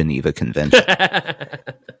like the Geneva Convention.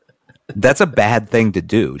 That's a bad thing to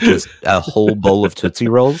do. Just a whole bowl of Tootsie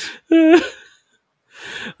Rolls. I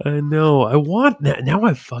know. I want that. Now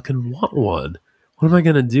I fucking want one. What am I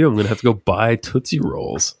going to do? I'm going to have to go buy Tootsie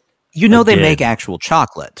Rolls. You know, they make actual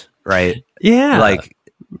chocolate, right? Yeah. Like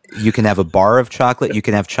you can have a bar of chocolate. You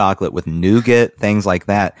can have chocolate with nougat, things like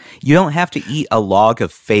that. You don't have to eat a log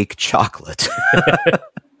of fake chocolate.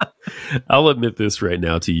 I'll admit this right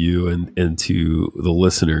now to you and to the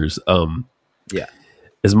listeners. Yeah.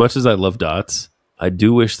 As much as I love dots, I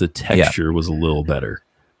do wish the texture was a little better.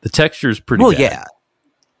 The texture is pretty bad. Yeah.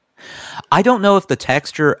 I don't know if the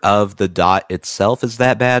texture of the dot itself is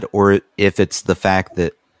that bad or if it's the fact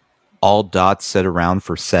that all dots sit around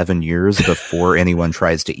for 7 years before anyone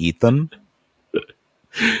tries to eat them.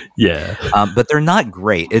 Yeah. But they're not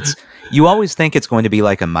great. You always think it's going to be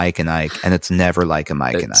like a Mike and Ike, and it's never like a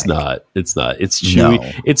Mike and Ike. It's not. It's chewy.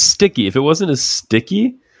 No. It's sticky. If it wasn't as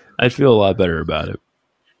sticky, I'd feel a lot better about it.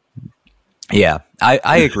 Yeah,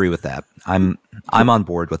 I agree with that. I'm on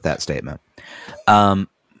board with that statement.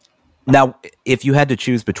 Now, if you had to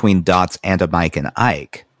choose between dots and a Mike and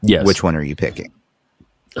Ike, which one are you picking?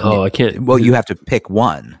 Oh, I can't. Well, you have to pick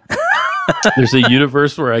one. There's a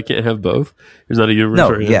universe where I can't have both. There's not a universe. No,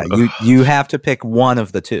 where yeah, you have to pick one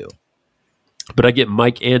of the two. But I get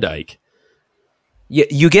Mike and Ike. Yeah,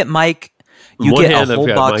 you get Mike. You get a whole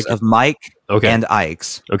box of Mike and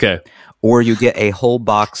Ikes. Okay. Or you get a whole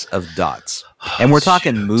box of dots. And we're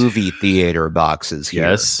talking movie theater boxes here.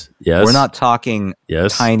 Yes. Yes. We're not talking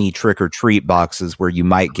tiny trick or treat boxes where you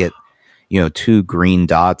might get, 2 green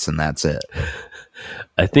dots and that's it.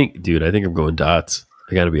 I think I'm going dots.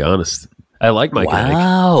 I got to be honest. I like Mike and Ike.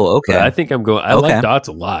 Wow, okay. I think I'm going. I like dots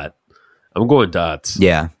a lot. I'm going dots.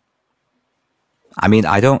 Yeah. I mean,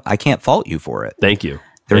 I can't fault you for it. Thank you.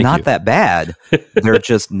 They're not that bad. They're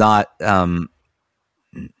just not.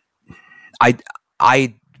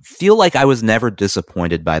 I feel like I was never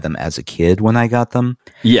disappointed by them as a kid when I got them.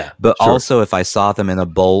 Yeah, but also if I saw them in a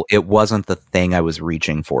bowl, it wasn't the thing I was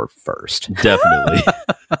reaching for first. Definitely.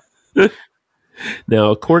 Now,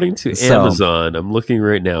 according to Amazon, I'm looking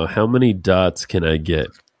right now. How many dots can I get?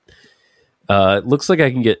 It looks like I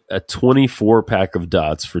can get a 24 pack of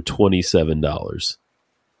dots for $27.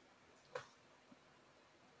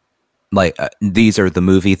 Like these are the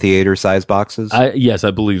movie theater size boxes? Yes,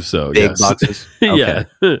 I believe so. Big boxes? Okay.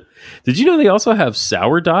 Yeah. Did you know they also have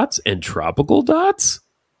sour dots and tropical dots?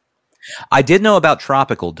 I did know about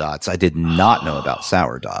tropical dots. I did not know about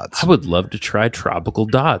sour dots. I would love to try tropical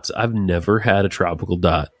dots. I've never had a tropical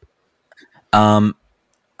dot.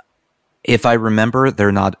 If I remember,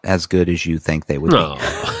 they're not as good as you think they would be.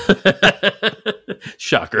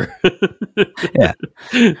 Shocker. Yeah.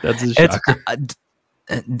 That's a shocker.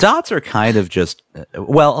 Dots are kind of just, a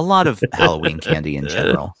lot of Halloween candy in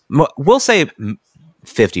general. We'll say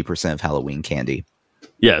 50% of Halloween candy.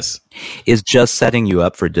 Yes. Is just setting you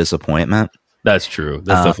up for disappointment. That's true.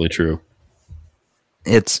 That's definitely true.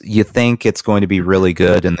 You think it's going to be really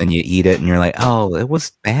good, and then you eat it, and you're like, oh, it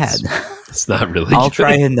was bad. It's not really I'll good.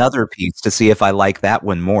 try another piece to see if I like that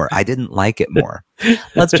one more. I didn't like it more.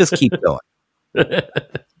 Let's just keep going.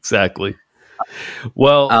 Exactly.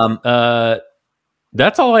 Well,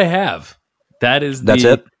 that's all I have. That's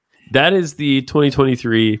it? That is the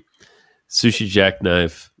 2023 Sushi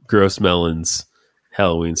Jackknife Gross Melons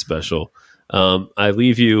Halloween special. I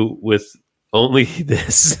leave you with only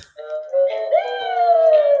this.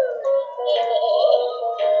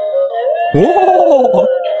 Whoa!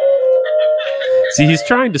 See, he's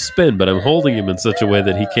trying to spin, but I'm holding him in such a way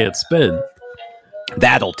that he can't spin.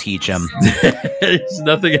 That'll teach him. There's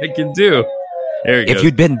nothing I can do. There If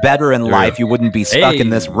you'd been better in life, you wouldn't be stuck in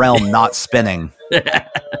this Hey. realm not spinning.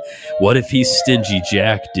 What if he's Stingy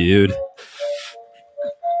Jack, dude?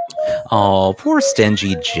 Oh, poor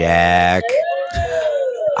Stingy Jack.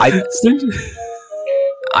 Stingy.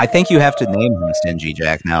 I think you have to name him Stingy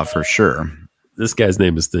Jack now for sure. This guy's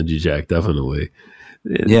name is Stingy Jack, definitely.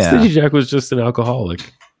 Yeah. Stingy Jack was just an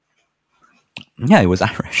alcoholic. Yeah, he was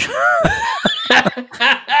Irish.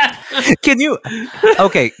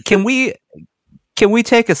 Can we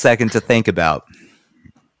take a second to think about?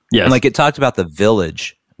 Yes. Like it talked about the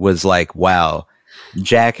village was like, wow,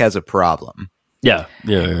 Jack has a problem. Yeah.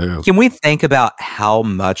 Can we think about how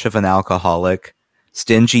much of an alcoholic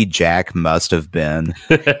Stingy Jack must have been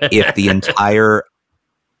if the entire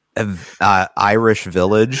Irish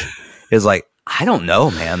village is like, I don't know,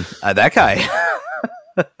 man, that guy,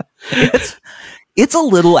 it's a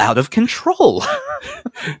little out of control.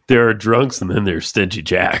 There are drunks and then there's Stingy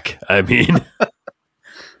Jack. I mean,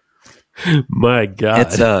 my God.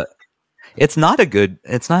 It's not a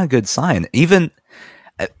good sign. Even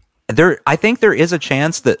I think there is a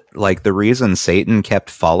chance that like the reason Satan kept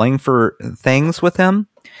falling for things with him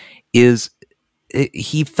is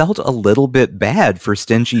he felt a little bit bad for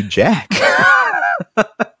Stingy Jack.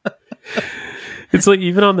 It's like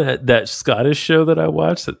even on that Scottish show that I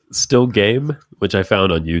watched, Still Game, which I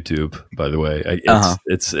found on YouTube, by the way.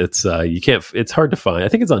 It's you can't. It's hard to find. I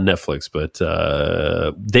think it's on Netflix, but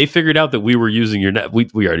they figured out that we were using your net. We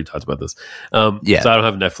already talked about this. Yeah. So I don't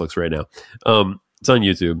have Netflix right now. It's on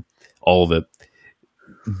YouTube. All of it.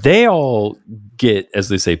 They all get, as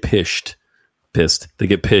they say, pissed. They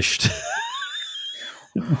get pissed.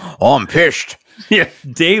 Oh, I'm pissed. Yeah,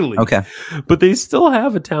 daily. Okay. But they still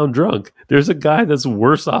have a town drunk. There's a guy that's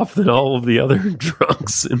worse off than all of the other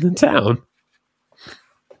drunks in the town.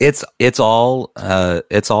 It's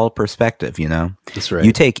all perspective, you know. That's right.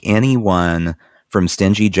 You take anyone from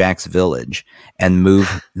Stingy Jack's village and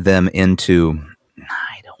move them into,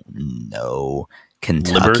 I don't know,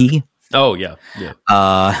 Kentucky. Limerick? Oh yeah.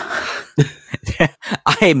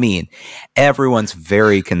 I mean, everyone's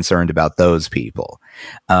very concerned about those people.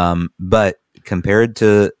 But compared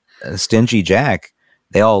to Stingy Jack,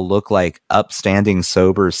 they all look like upstanding,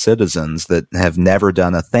 sober citizens that have never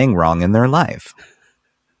done a thing wrong in their life.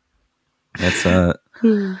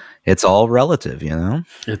 It's all relative, you know?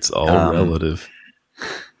 It's all relative.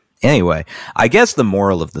 Anyway, I guess the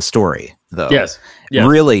moral of the story, though, Yes.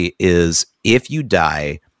 really is if you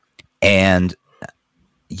die and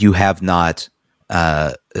you have not,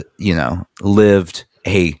 lived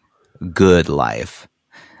a good life,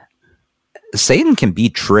 Satan can be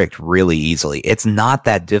tricked really easily. It's not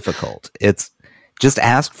that difficult. It's just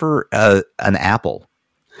ask for an apple.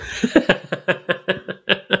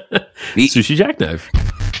 Sushi jackknife.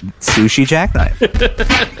 Sushi jackknife.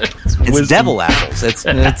 It's Wisdom. devil apples. It's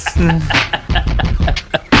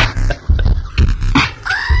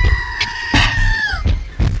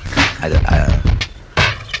I don't know.